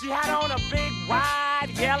 She had on a big, wide,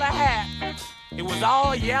 yellow hat. It was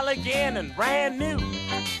all yellow again and brand new.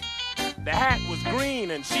 The hat was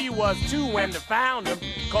green and she was too when they found him,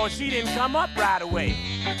 'cause she didn't come up right away.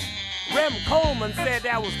 Rem Coleman said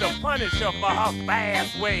that was to punish her for her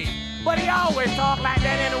fast way. But he always talked like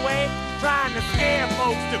that anyway, trying to scare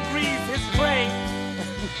folks to grease his train.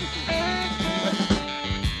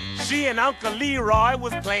 She and Uncle Leroy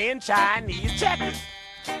was playing Chinese checkers.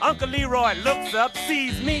 Uncle Leroy looks up,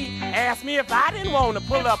 sees me, asks me if I didn't want to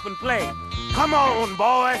pull up and play. Come on,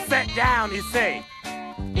 boy, sit down, he say.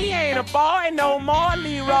 He ain't a boy no more,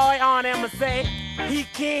 Leroy, Aunt Emma say. He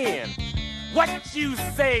can. What you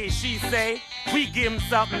say, she say. We give him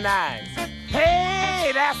something nice.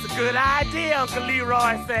 Hey, that's a good idea, Uncle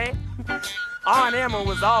Leroy say. Aunt Emma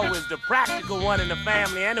was always the practical one in the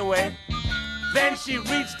family anyway. Then she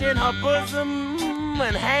reached in her bosom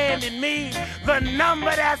and handed me the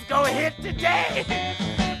number that's gonna hit today.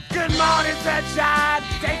 Good morning, sunshine.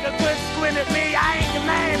 Take a good squint at me. I ain't the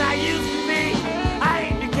man I used to be. I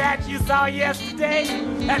ain't the cat you saw yesterday.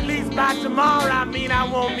 At least by tomorrow, I mean I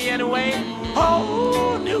won't be anyway.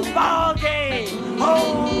 Whole new ball game.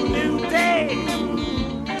 Whole new day.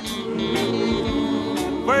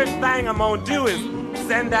 First thing I'm gonna do is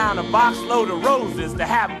send down a box load of roses to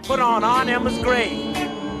have them put on Aunt Emma's grave.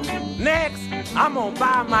 Next, I'm gonna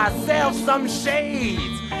buy myself some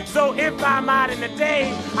shades, so if I'm out in the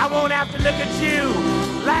day, I won't have to look at you.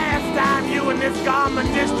 Last time you in this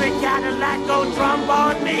Garment District Cadillac go trump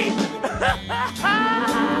on me.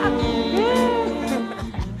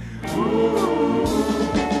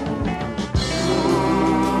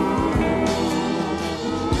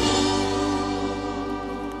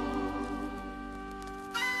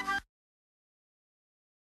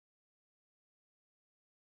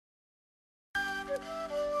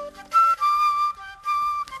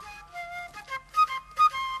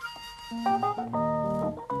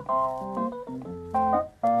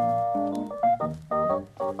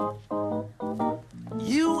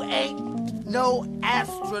 You ain't no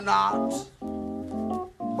astronaut,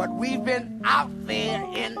 but we've been out there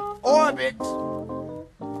in orbit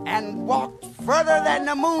and walked further than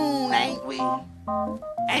the moon, ain't we?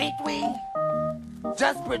 Ain't we?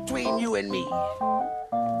 Just between you and me.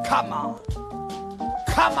 Come on.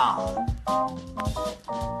 Come on.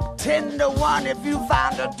 10 to 1 if you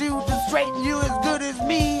found a dude to straighten you as good as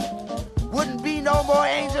me. Wouldn't be no more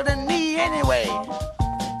angel than me anyway.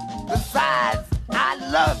 Besides, I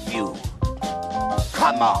love you.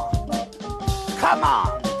 Come on. Come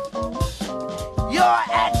on. Your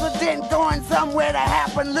accident going somewhere to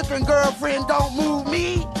happen looking girlfriend don't move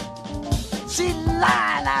me. She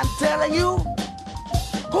lying, I'm telling you.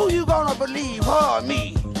 Who you gonna believe, her or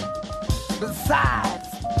me? Besides,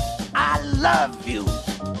 I love you.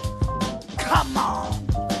 Come on.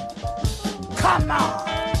 Come on.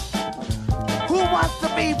 Who wants to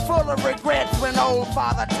be full of regrets when old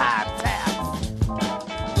Father Time taps?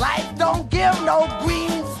 Life don't give no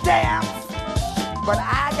green stamps, but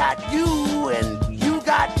I got you and you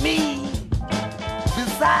got me.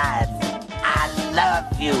 Besides, I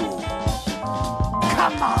love you.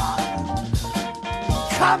 Come on.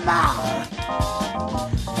 Come on.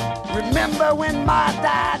 Remember when Ma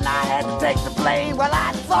died and I had to take the blame? Well,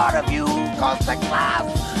 I thought of you, 'cause the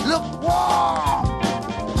clouds look warm.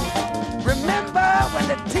 Remember when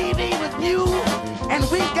the TV was new and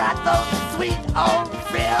we got those sweet old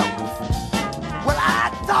films? Well, I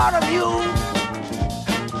thought of you.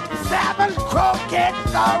 Salmon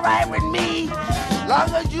croquettes, all right with me, long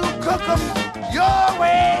as you cook them your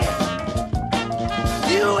way.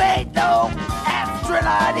 You ain't no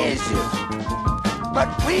astronaut, is you? But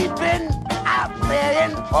we've been out there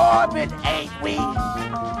in orbit, ain't we?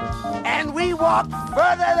 And we walk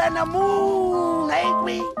further than the moon, ain't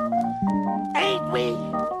we? Ain't we?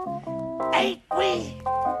 Ain't we?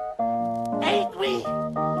 Ain't we?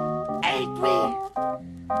 Ain't we?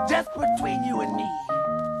 Just between you and me.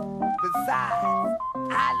 Besides,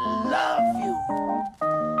 I love you.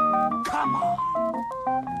 Come on.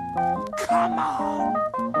 Come on.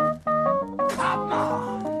 Come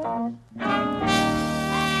on.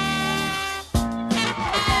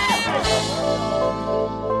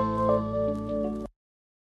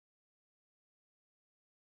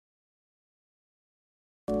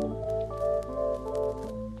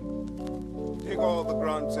 Take all the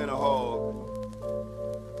grunts in a hog.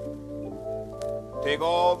 Take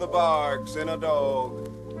all the barks in a dog.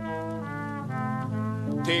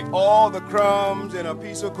 Take all the crumbs in a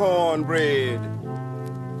piece of cornbread.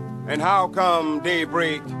 And how come day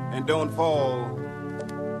break and don't fall,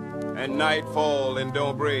 and night fall and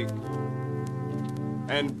don't break?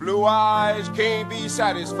 And blue eyes can't be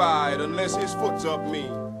satisfied unless his foot's up me.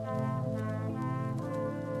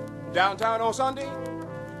 Downtown on Sunday,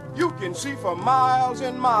 you can see for miles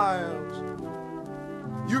and miles.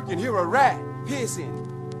 You can hear a rat hissing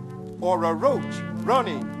or a roach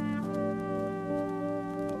running.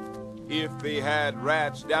 If they had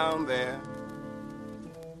rats down there,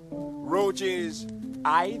 roaches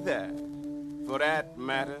either, for that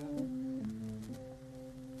matter.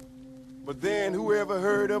 But then who ever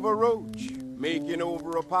heard of a roach making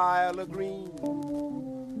over a pile of green?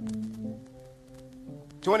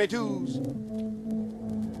 22s,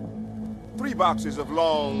 3 boxes of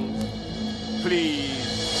longs, please.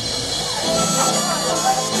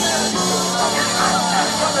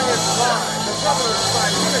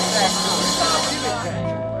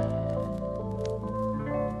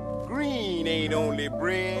 Green ain't only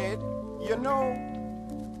bread, you know.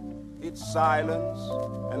 It's silence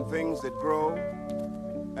and things that grow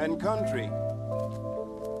and country.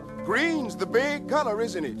 Green's the big color,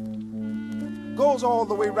 isn't it? Goes all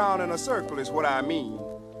the way round in a circle is what I mean.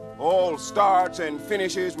 All starts and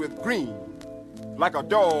finishes with green, like a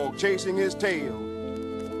dog chasing his tail.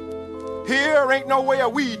 Here ain't no way a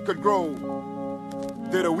weed could grow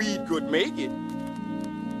that a weed could make it.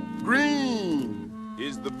 Green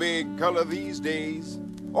is the big color these days,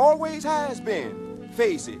 always has been,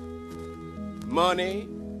 face it. Money,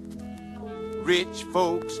 rich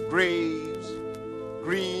folks' graves,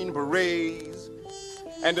 green berets,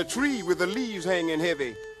 and a tree with the leaves hanging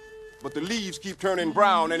heavy, but the leaves keep turning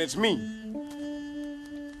brown and it's me.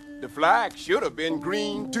 The flag should have been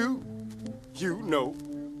green too, you know.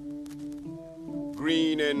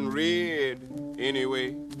 Green and red,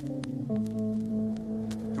 anyway.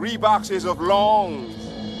 3 boxes of longs,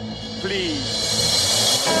 please.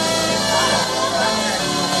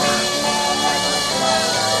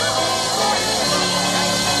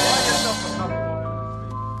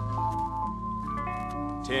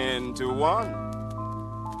 10 to 1.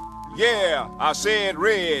 Yeah, I said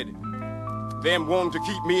red. Them want to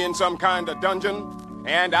keep me in some kind of dungeon,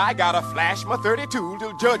 and I gotta flash my 32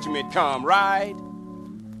 till judgment come, right?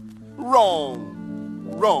 Wrong,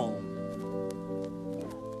 wrong.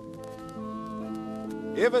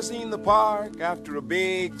 Ever seen the park after a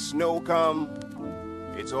big snow come?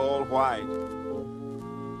 It's all white,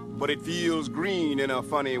 but it feels green in a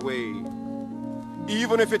funny way.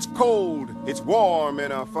 Even if it's cold, it's warm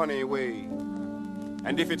in a funny way.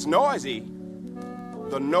 And if it's noisy,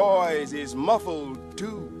 the noise is muffled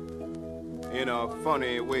too, in a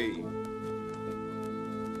funny way.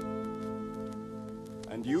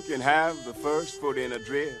 And you can have the first foot in a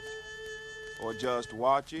drift, or just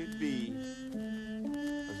watch it be.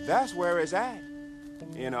 'Cause that's where it's at,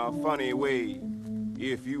 in a funny way,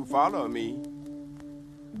 if you follow me.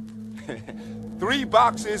 3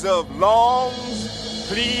 boxes of longs,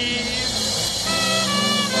 please.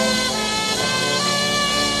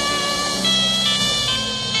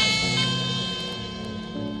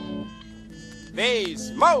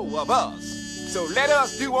 There's more of us, so let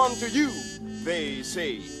us do unto you, they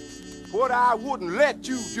say, what I wouldn't let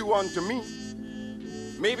you do unto me.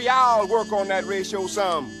 Maybe I'll work on that ratio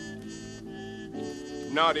some.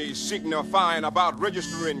 Not a signifying about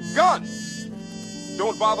registering guns.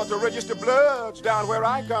 Don't bother to register bloods down where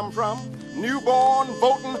I come from, newborn,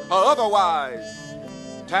 voting, or otherwise.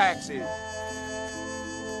 Taxes,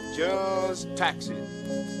 just taxes.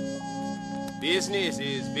 Business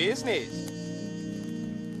is business.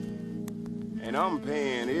 And I'm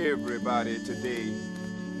paying everybody today.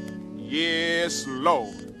 Yes,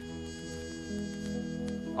 Lord.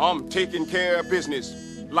 I'm taking care of business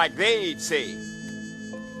like they'd say.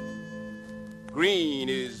 Green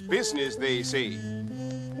is business, they say.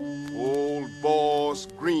 Old boss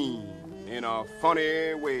green in a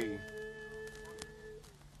funny way.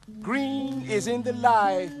 Green is in the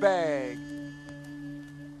life bag,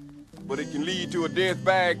 but it can lead to a death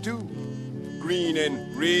bag too. Green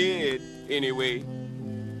and red anyway.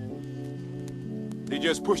 They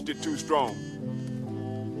just pushed it too strong.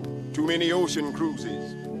 Too many ocean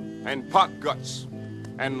cruises and pot guts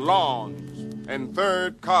and lawns and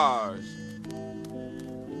third cars.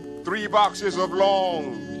 3 boxes of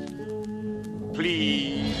lawns,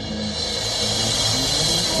 please.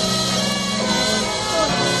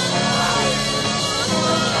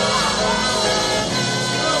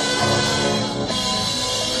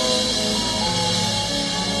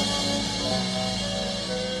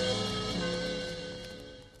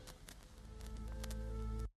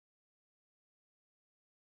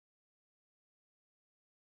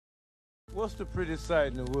 What's the prettiest sight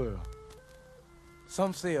in the world?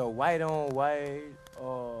 Some say a white on white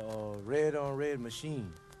or a red on red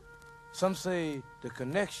machine. Some say the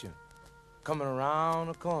connection coming around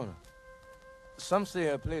the corner. Some say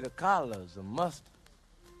a plate of collards, a mustard.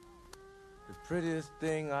 The prettiest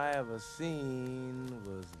thing I ever seen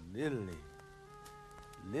was Lily.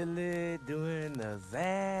 Lily doing the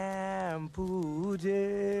Zampoogie.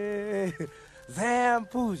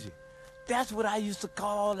 Zampoogie. That's what I used to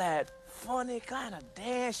call that funny kind of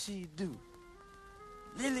dance she do.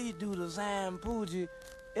 Lily do the Zampoogie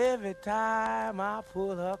every time I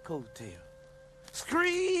pull her coattail.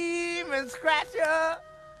 Scream and scratch her,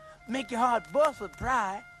 make your heart bust with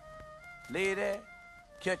pride. Lay there,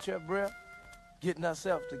 catch her breath, getting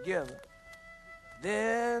herself together.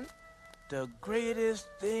 Then, the greatest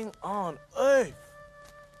thing on earth,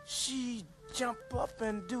 she jump up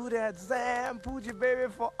and do that Zampoogie,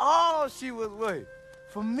 baby, for all she was worth.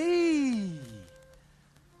 For me,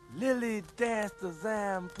 Lily danced the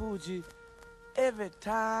Zampoogie every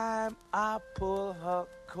time I pull her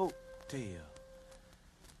coattail.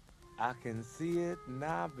 I can see it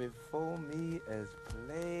now before me as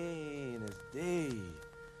plain as day.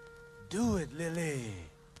 Do it, Lily.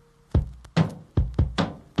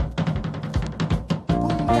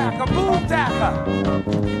 Boom taka, boom taka.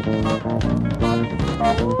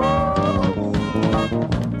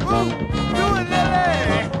 Boom, do it, Lily.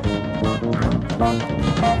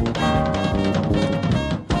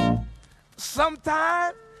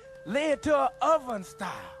 Sometimes lay it to an oven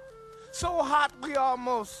style. So hot we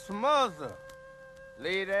almost smother.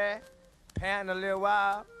 Lay there, pan a little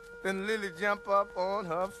while, then Lily jump up on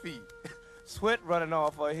her feet. Sweat running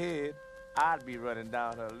off her head, I'd be running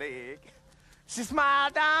down her leg. She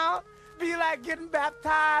smiled down, be like getting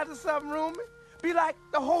baptized or something, roomy. Be like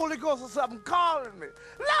the Holy Ghost or something calling me.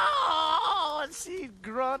 Lord, she'd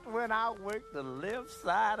grunt when I worked the left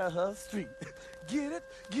side of her street. Get it,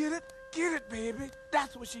 get it, get it, baby.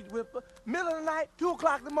 That's what she'd whisper. Middle of the night, 2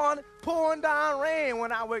 o'clock in the morning, pouring down rain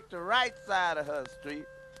when I worked the right side of her street.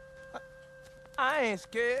 I ain't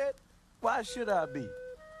scared. Why should I be?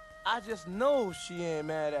 I just know she ain't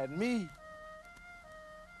mad at me.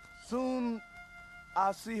 Soon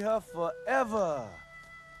I'll see her forever.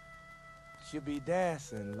 She'll be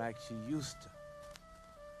dancing like she used to.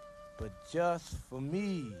 But just for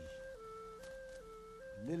me,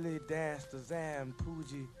 Lily danced the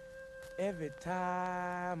Zampoogie every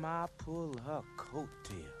time I pull her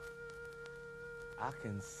coattail. I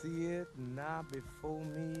can see it now before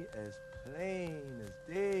me as plain as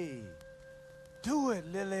day. Do it,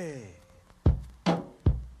 Lily.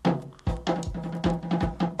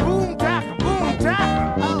 Boom taka, boom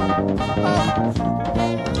taka.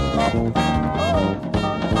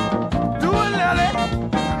 Do it, Lily.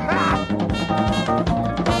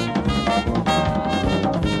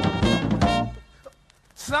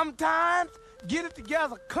 Sometimes get it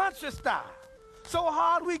together country style. So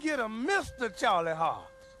hard we get a Mr. Charlie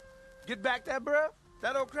Hawks. Get back that breath,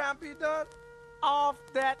 that old crampy done. Off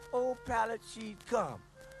that old pallet she'd come.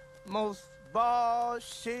 Most ball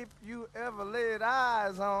shape you ever laid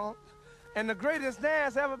eyes on. And the greatest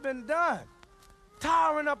dance ever been done.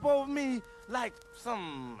 Towering up over me like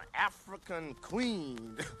some African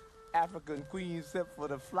queen. African queen except for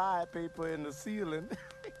the fly paper in the ceiling.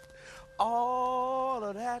 All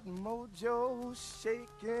of that mojo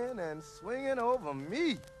shaking and swinging over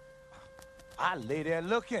me. I lay there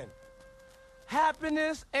looking.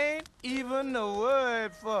 Happiness ain't even the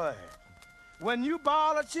word for it. When you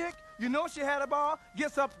ball a chick, you know she had a ball,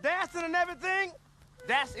 gets up dancing and everything,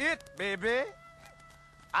 that's it, baby.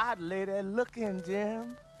 I'd lay there looking,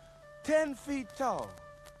 Jim, 10 feet tall.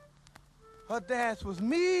 Her dance was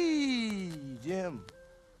me, Jim.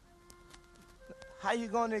 How you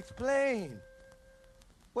gonna explain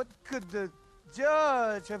What could the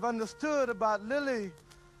judge have understood about Lily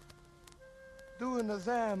doing the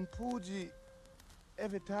Zampuji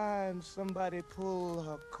every time somebody pulled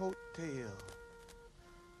her coattail?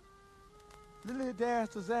 Lily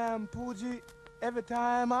danced the Zampuji every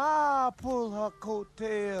time I pull her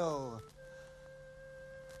coattail.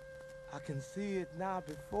 I can see it now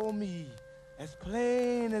before me, as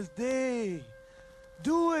plain as day.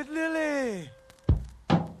 Do it, Lily!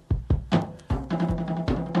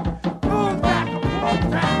 Boom, back,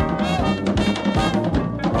 boom, back.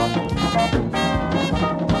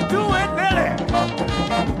 Do it, Lily!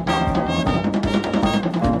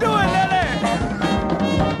 Do it, Lily!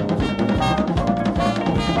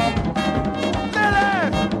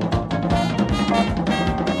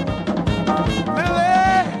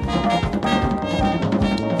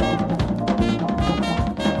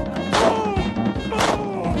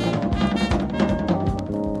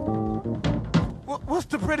 What's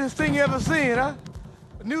the prettiest thing you ever seen, huh?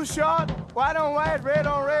 A new shot, white on white, red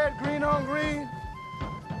on red, green on green.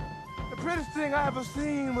 The prettiest thing I ever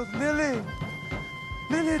seen was Lily.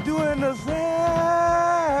 Lily doing the Zampuji.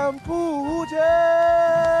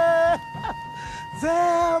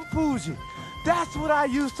 Zampuji. That's what I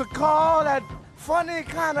used to call that funny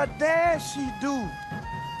kind of dance she do.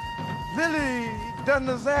 Lily done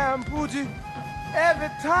the Zampuji every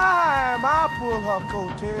time I pull her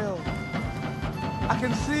coattail. I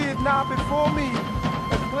can see it now before me,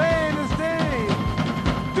 as plain as day.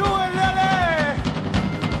 Do it, Lily!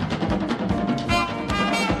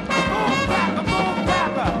 Boom, bapper, boom,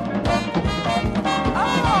 bapper.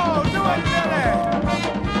 Oh, do it, Lily!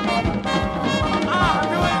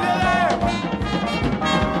 Do it, Lily!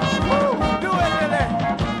 Woo, do it, Lily!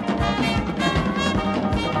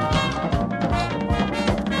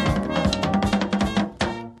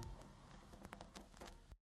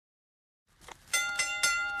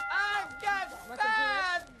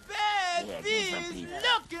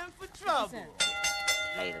 Looking for trouble.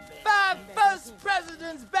 5 first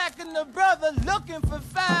presidents back in the brother, looking for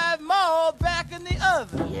 5 more back in the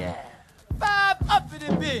other. Yeah. 5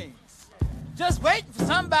 uppity beings, just waiting for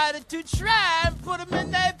somebody to try and put them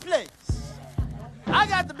in their place. I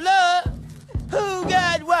got the blood, who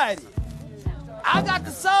got whitey? I got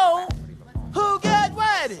the soul, who got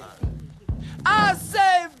whitey? I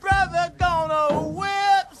say, brother, gonna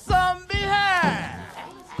whip some behind.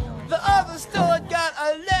 The other stud got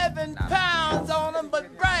 11 pounds on him,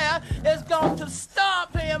 but Brian is going to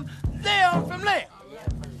stomp him limb from limb.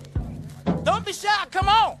 Don't be shy, come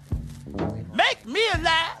on. Make me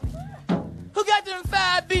alive. Who got them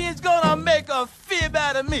 5 beans gonna make a fib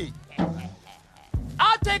out of me?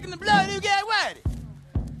 I'm taking the blood, who got whitey?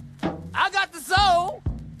 I got the soul,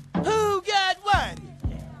 who got whitey?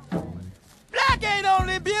 Black ain't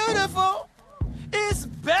only beautiful, it's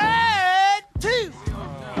bad too.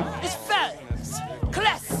 It's fast,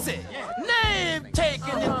 classy,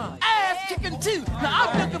 name-taking, and ass-kicking too. Now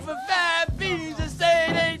I'm looking for 5 beans that say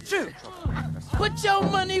it ain't true. Put your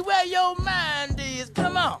money where your mind is,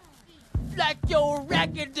 come on. Like your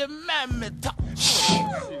raggedy mammy talk.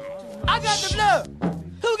 I got the blood,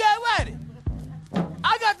 who got whitey?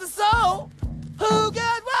 I got the soul, who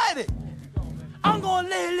got whitey? I'm gonna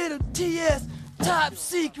lay a little TS top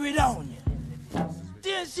secret on you.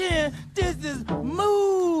 This here, this is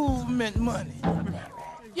movement money.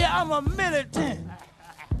 Yeah, I'm a militant.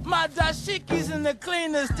 My dashiki's in the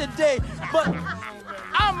cleaners today, but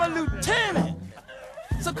I'm a lieutenant.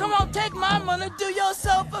 So come on, take my money, do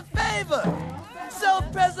yourself a favor.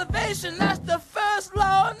 Self-preservation, that's the first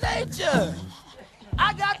law of nature.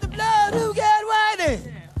 I got the blood, who got whitey?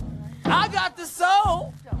 I got the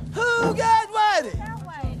soul, who got whitey?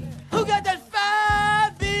 Who got that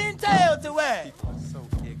 5-bean tail to wag?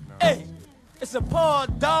 Hey, it's a poor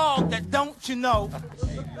dog that don't you know.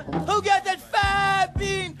 Who got that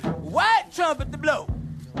 5-bean white trumpet to blow?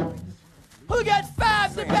 Who got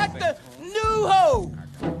 5 to back the new hoe?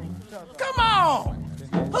 Come on!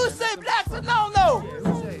 Who say blacks are no-no?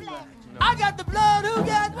 I got the blood, who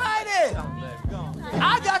got whitey?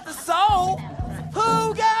 I got the soul,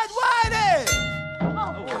 who got whitey?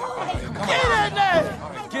 Get in there!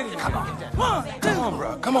 Get it. 1, 2. Come on,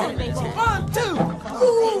 bro. Come on. 1, 2.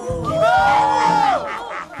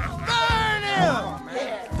 Burn him!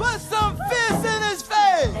 Put some fist in his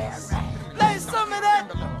face! Lay some of that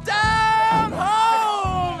down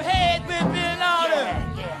home head whipping on him!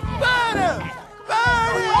 Burn him!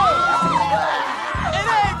 Burn him! It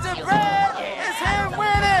ain't the bread, it's him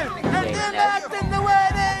winning! And them acting the way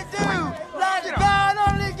they do! Like God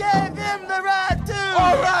only gave him the right to!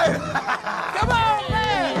 All right! Come on,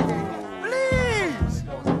 man! Please!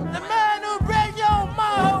 The man who break your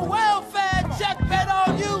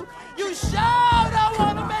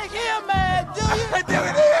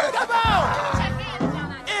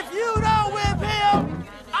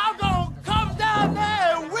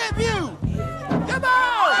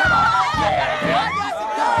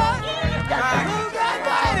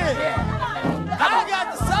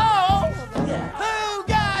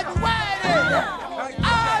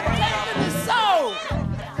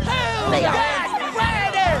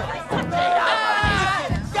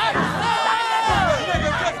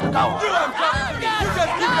Go. You I'm talking to. You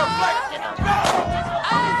just keep your flex.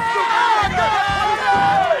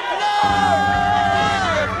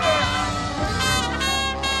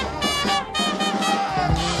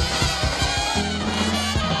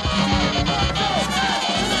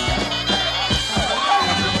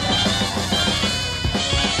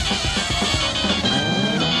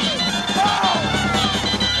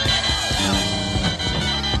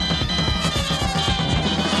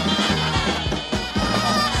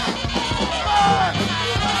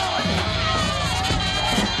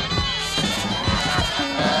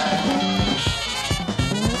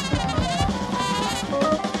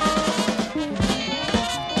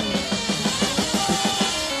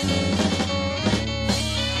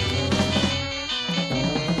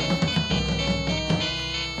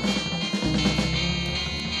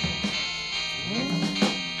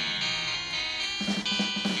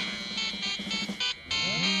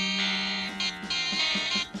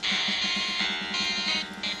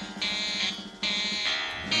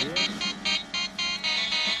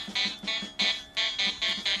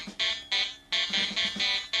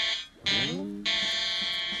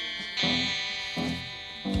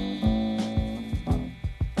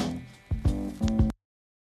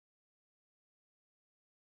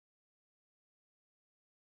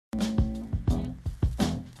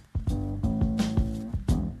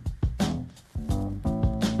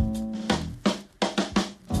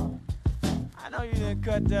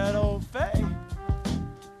 Cut that old fade.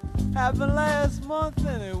 Happened last month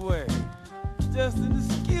anyway. Just an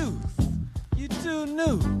excuse. You too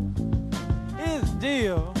new. Here's the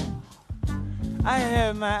deal. I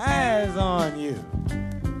had my eyes on you.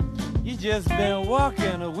 You just been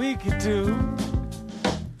walking a week or two.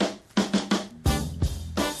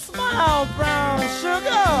 Smile, brown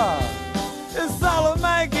sugar. It's Solid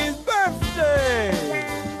Mikey's birthday.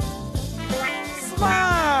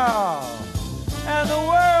 Smile. And the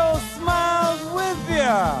world smiles with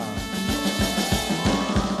you.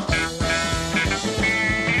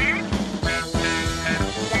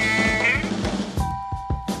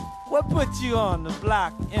 What put you on the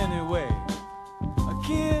block anyway? A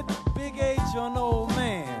kid, Big H, or an old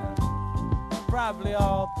man? Probably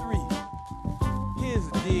all three. Here's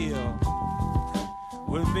the deal.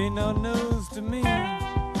 Wouldn't be no news to me.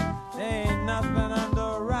 There ain't nothing under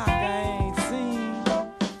a rock I ain't seen.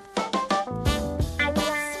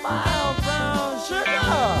 Smile, brown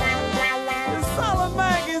sugar. It's Solid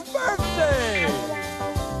Mikey's birthday.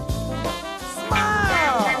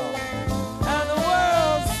 Smile, and the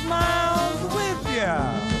world smiles with you.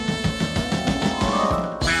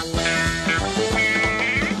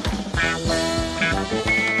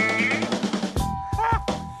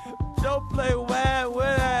 Don't play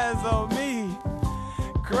wet eyes on me.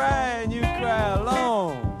 Cry and you cry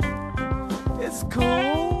alone. It's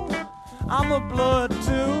cool. I'm a blood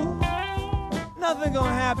too. Nothing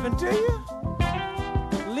gonna happen to you.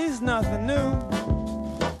 At least nothing new.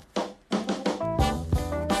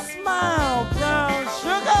 Smile, brown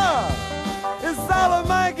sugar. It's Solid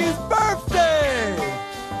Mikey's birthday.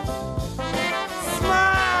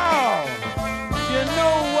 Smile. You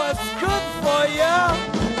know what's good for you.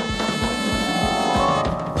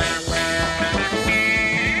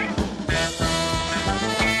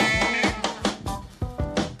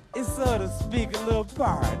 So to speak, a little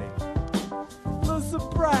party, a little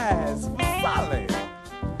surprise for Solid.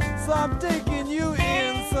 So I'm taking you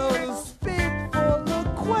in, so to speak, for a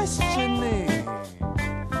little questioning,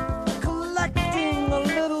 collecting a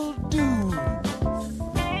little dues,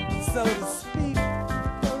 so to speak,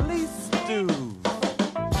 police dues.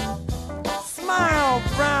 Smile,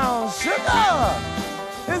 brown sugar,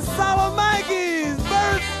 it's Solid Mikey's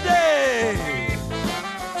birthday.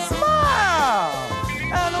 Smile,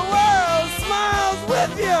 and the world smiles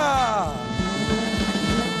with you.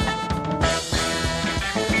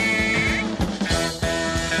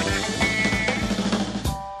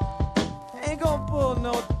 Ain't gonna pull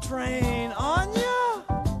no train on you.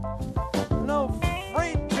 No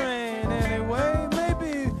freight train anyway.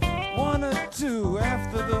 Maybe one or two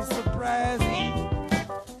after the surprise eat.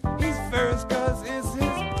 He's first cause it's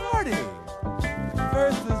his party.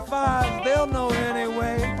 First as far as they'll know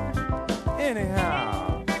anyway.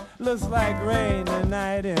 Anyhow, looks like rain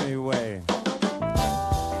tonight anyway.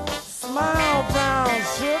 Smile, brown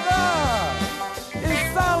sugar.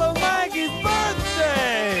 It's Solid Mikey's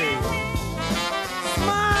birthday.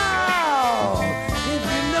 Smile, if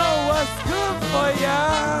you know what's good for ya.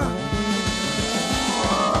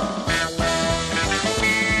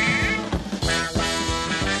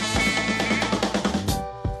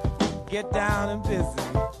 Get down and busy.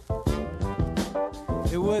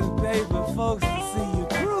 It wouldn't pay for folks to see you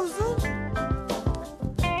cruising.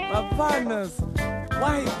 partner's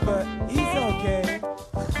white, but he's okay.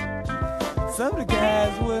 Some of the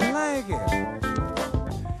guys wouldn't like it.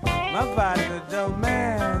 My partner don't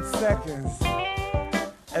mind seconds,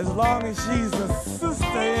 as long as she's a sister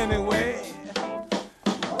anyway.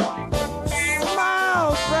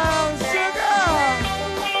 Smile, brown sugar,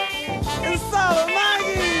 it's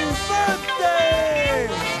Solomon's birthday.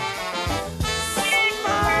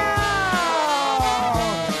 Smile,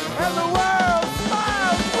 and the world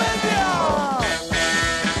smiles with you.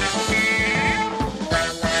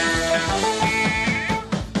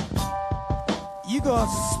 You gonna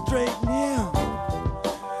straighten him.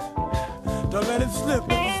 Don't let him slip at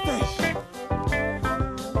the station.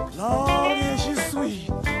 Long as you're sweet.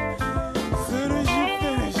 Soon as you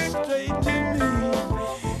finish straightening me,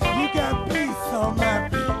 you got peace on my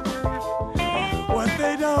beat. What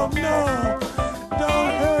they don't know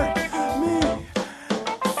don't hurt me.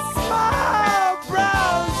 Smile,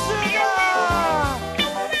 brown sugar.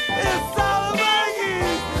 It's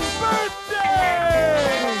Solomon's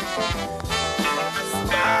birthday.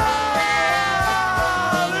 Smile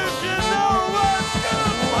if you know what's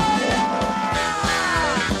good for you.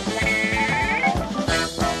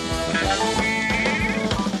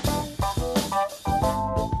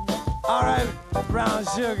 All right, brown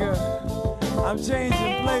sugar, I'm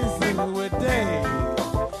changing places with Dave.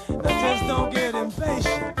 Now just don't get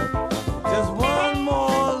impatient. Just one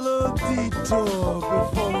more little detour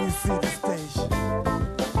before we see the station.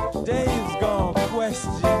 Dave's gonna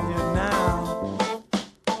question you now.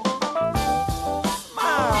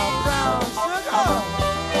 Smile, brown sugar,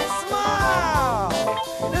 smile.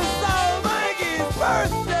 It's Solomon's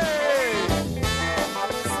birthday.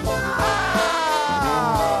 Smile,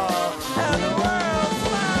 and the world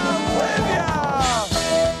smiles with ya.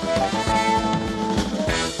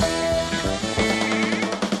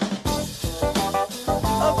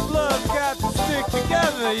 Us bloods got to stick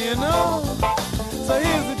together, you know. So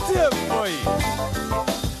here's a tip for you.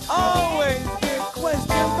 Always get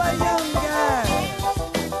questioned by young guys.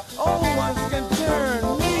 Old ones can turn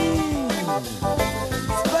mean,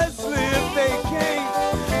 especially if they can't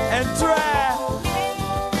and try.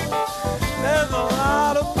 There's a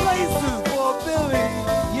lot of places for Billy,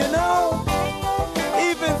 you know.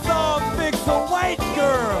 Even saw him fix a white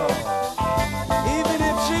girl, even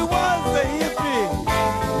if she was a hippie.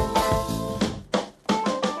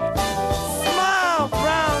 Smile,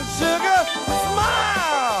 brown sugar,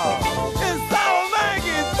 smile. It's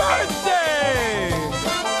Solomon's birthday.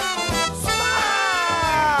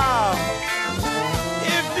 Smile.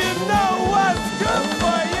 If you know what's good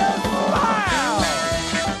for you, smile.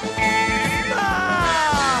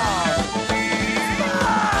 Smile.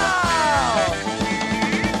 Smile.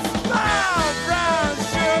 Smile, brown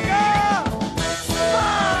sugar.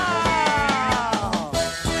 Smile.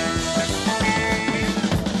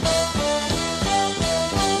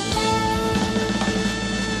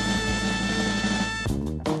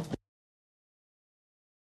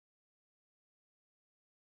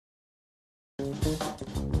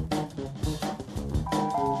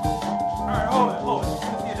 All right, hold it.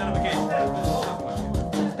 Let's get notification.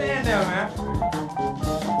 Stand down, man.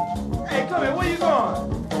 Hey, come here. Where you going?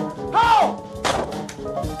 Hold!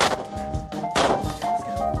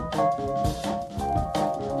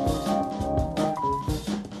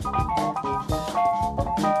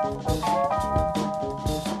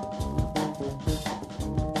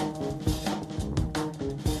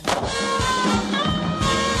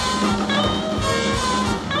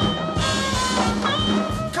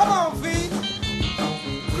 Come on, feet.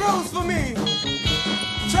 Cruise for me.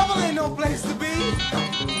 Trouble ain't no place to be.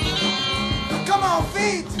 Come on,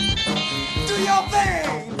 feet. Do your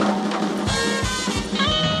thing.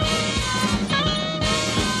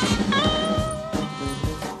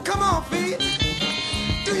 Come on, feet.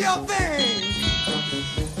 Do your thing.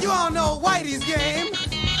 You all know Whitey's game.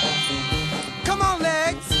 Come on,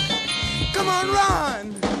 legs. Come on,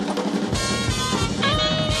 run.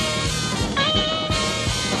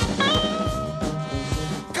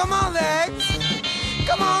 Come on, legs.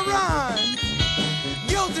 Come on, run.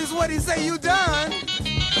 Guilt is what he say you done.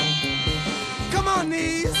 Come on,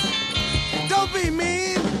 knees. Don't be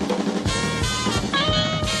mean.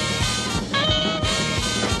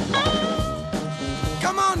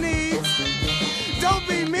 Come on, knees. Don't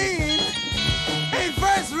be mean. Ain't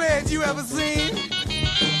first red you ever seen.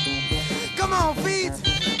 Come on, feet.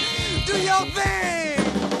 Do your thing.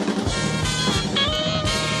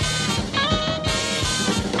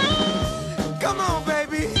 Come on,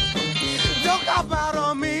 baby. Don't cop out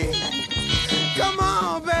on me. Come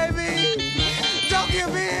on, baby. Don't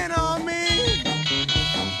give in on me.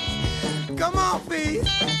 Come on, feet.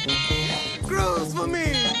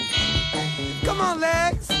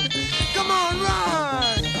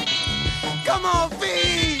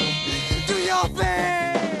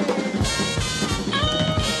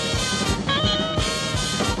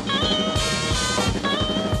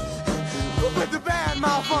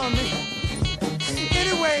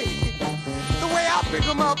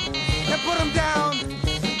 up and put them down.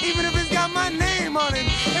 Even if it's got my name on it,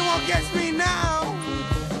 it won't catch me now.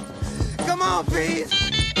 Come on, Pete,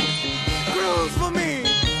 cruise for me.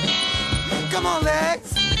 Come on,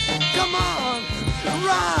 legs, come on,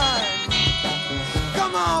 run.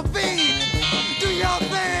 Come on, Pete, do your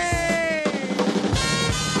thing.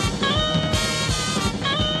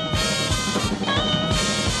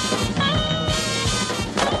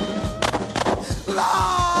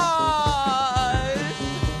 Lord,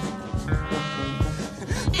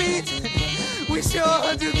 Pete, we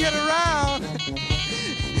sure do get around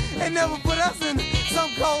and never put us in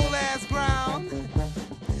some cold ass ground.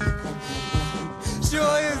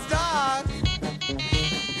 Sure is dark.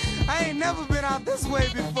 I ain't never been out this way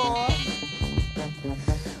before.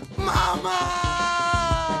 Mama!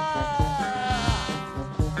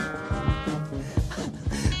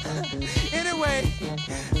 Anyway,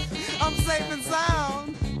 I'm safe and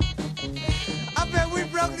sound. I bet we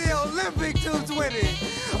broke the Olympic 220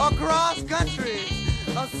 or cross country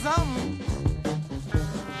or something.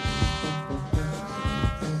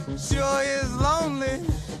 Sure is lonely.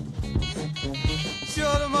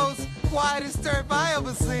 Sure the most quietest turf I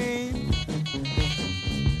ever seen.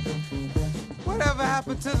 Whatever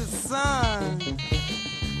happened to the sun?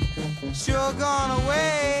 Sure gone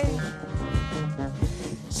away.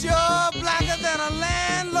 Sure blacker than a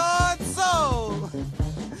landlord's soul.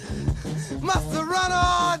 Must have run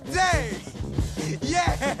all day.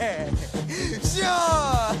 Yeah,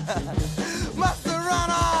 sure. Must have run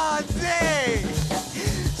all day.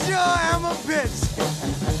 Sure am a bitch.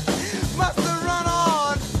 Must have run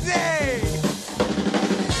all day.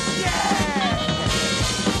 Yeah,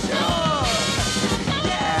 sure.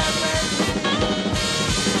 Yeah, baby.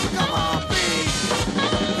 Come on, Pete.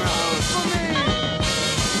 Cruise for me.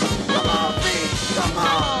 Come on, Pete. Come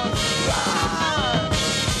on. Run.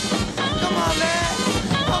 Come on, lad.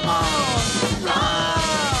 Come on. Run.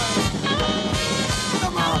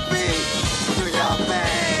 Come on, Pete. Do your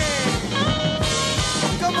thing.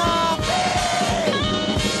 Come on, Pete.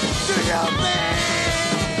 Do your thing.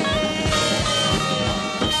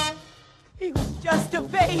 He was just a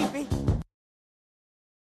baby.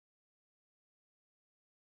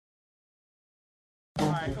 All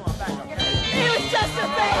right, come on, back up. He was just a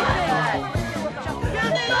baby. He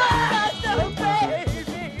was just a baby.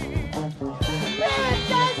 He was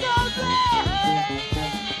just a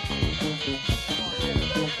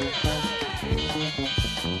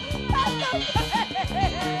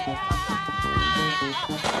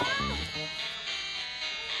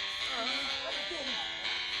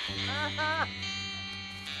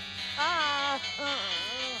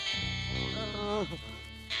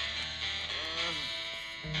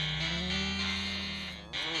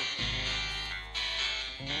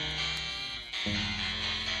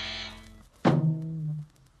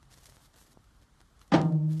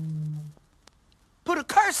Put a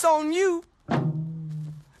curse on you.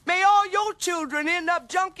 May all your children end up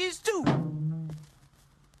junkies too.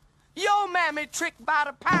 Your mammy tricked by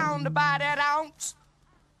the pound to buy that ounce.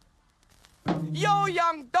 Your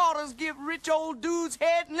young daughters give rich old dudes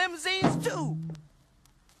head in limousines too.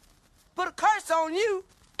 Put a curse on you.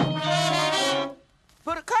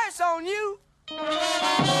 Put a curse on you.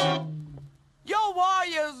 Your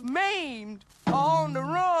warriors maimed or on the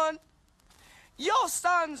run. Your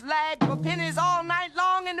sons lag for pennies all night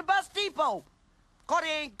long in the bus depot, 'cause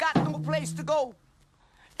they ain't got no place to go.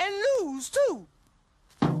 And lose, too.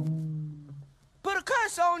 Put a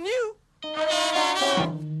curse on you.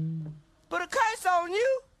 Put a curse on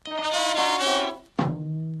you.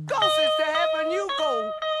 Closest to heaven you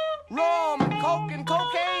go. Rum and coke and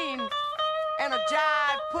cocaine. And a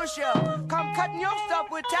jive pusher come cutting your stuff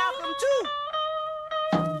with talcum, too.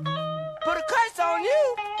 Put a curse on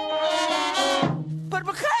you. Put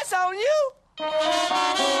a curse on you.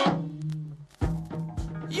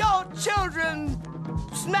 Your children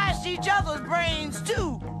smash each other's brains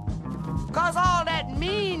too. 'Cause all that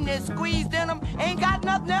meanness squeezed in them ain't got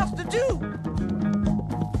nothing else to do.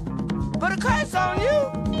 Put a curse on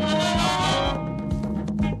you.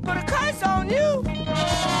 Put a curse on you.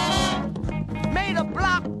 Made a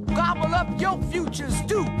block gobble up your futures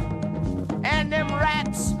too. And them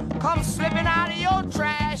rats come slipping out of your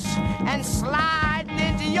trash and sliding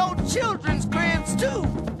into your children's cribs too.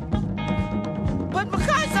 Put my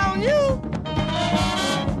curse on you.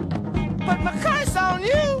 Put my curse on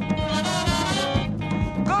you.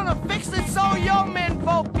 Gonna fix it so your men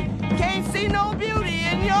folk can't see no beauty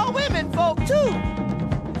in your women folk too.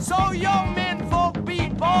 So your men folk be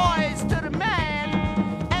boys to the man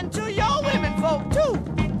and to your women folk too.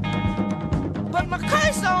 Put my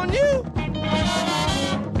curse on you.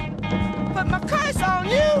 put my curse on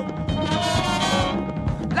you.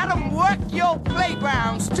 Let them work your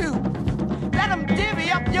playgrounds too. Let them divvy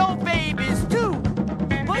up your babies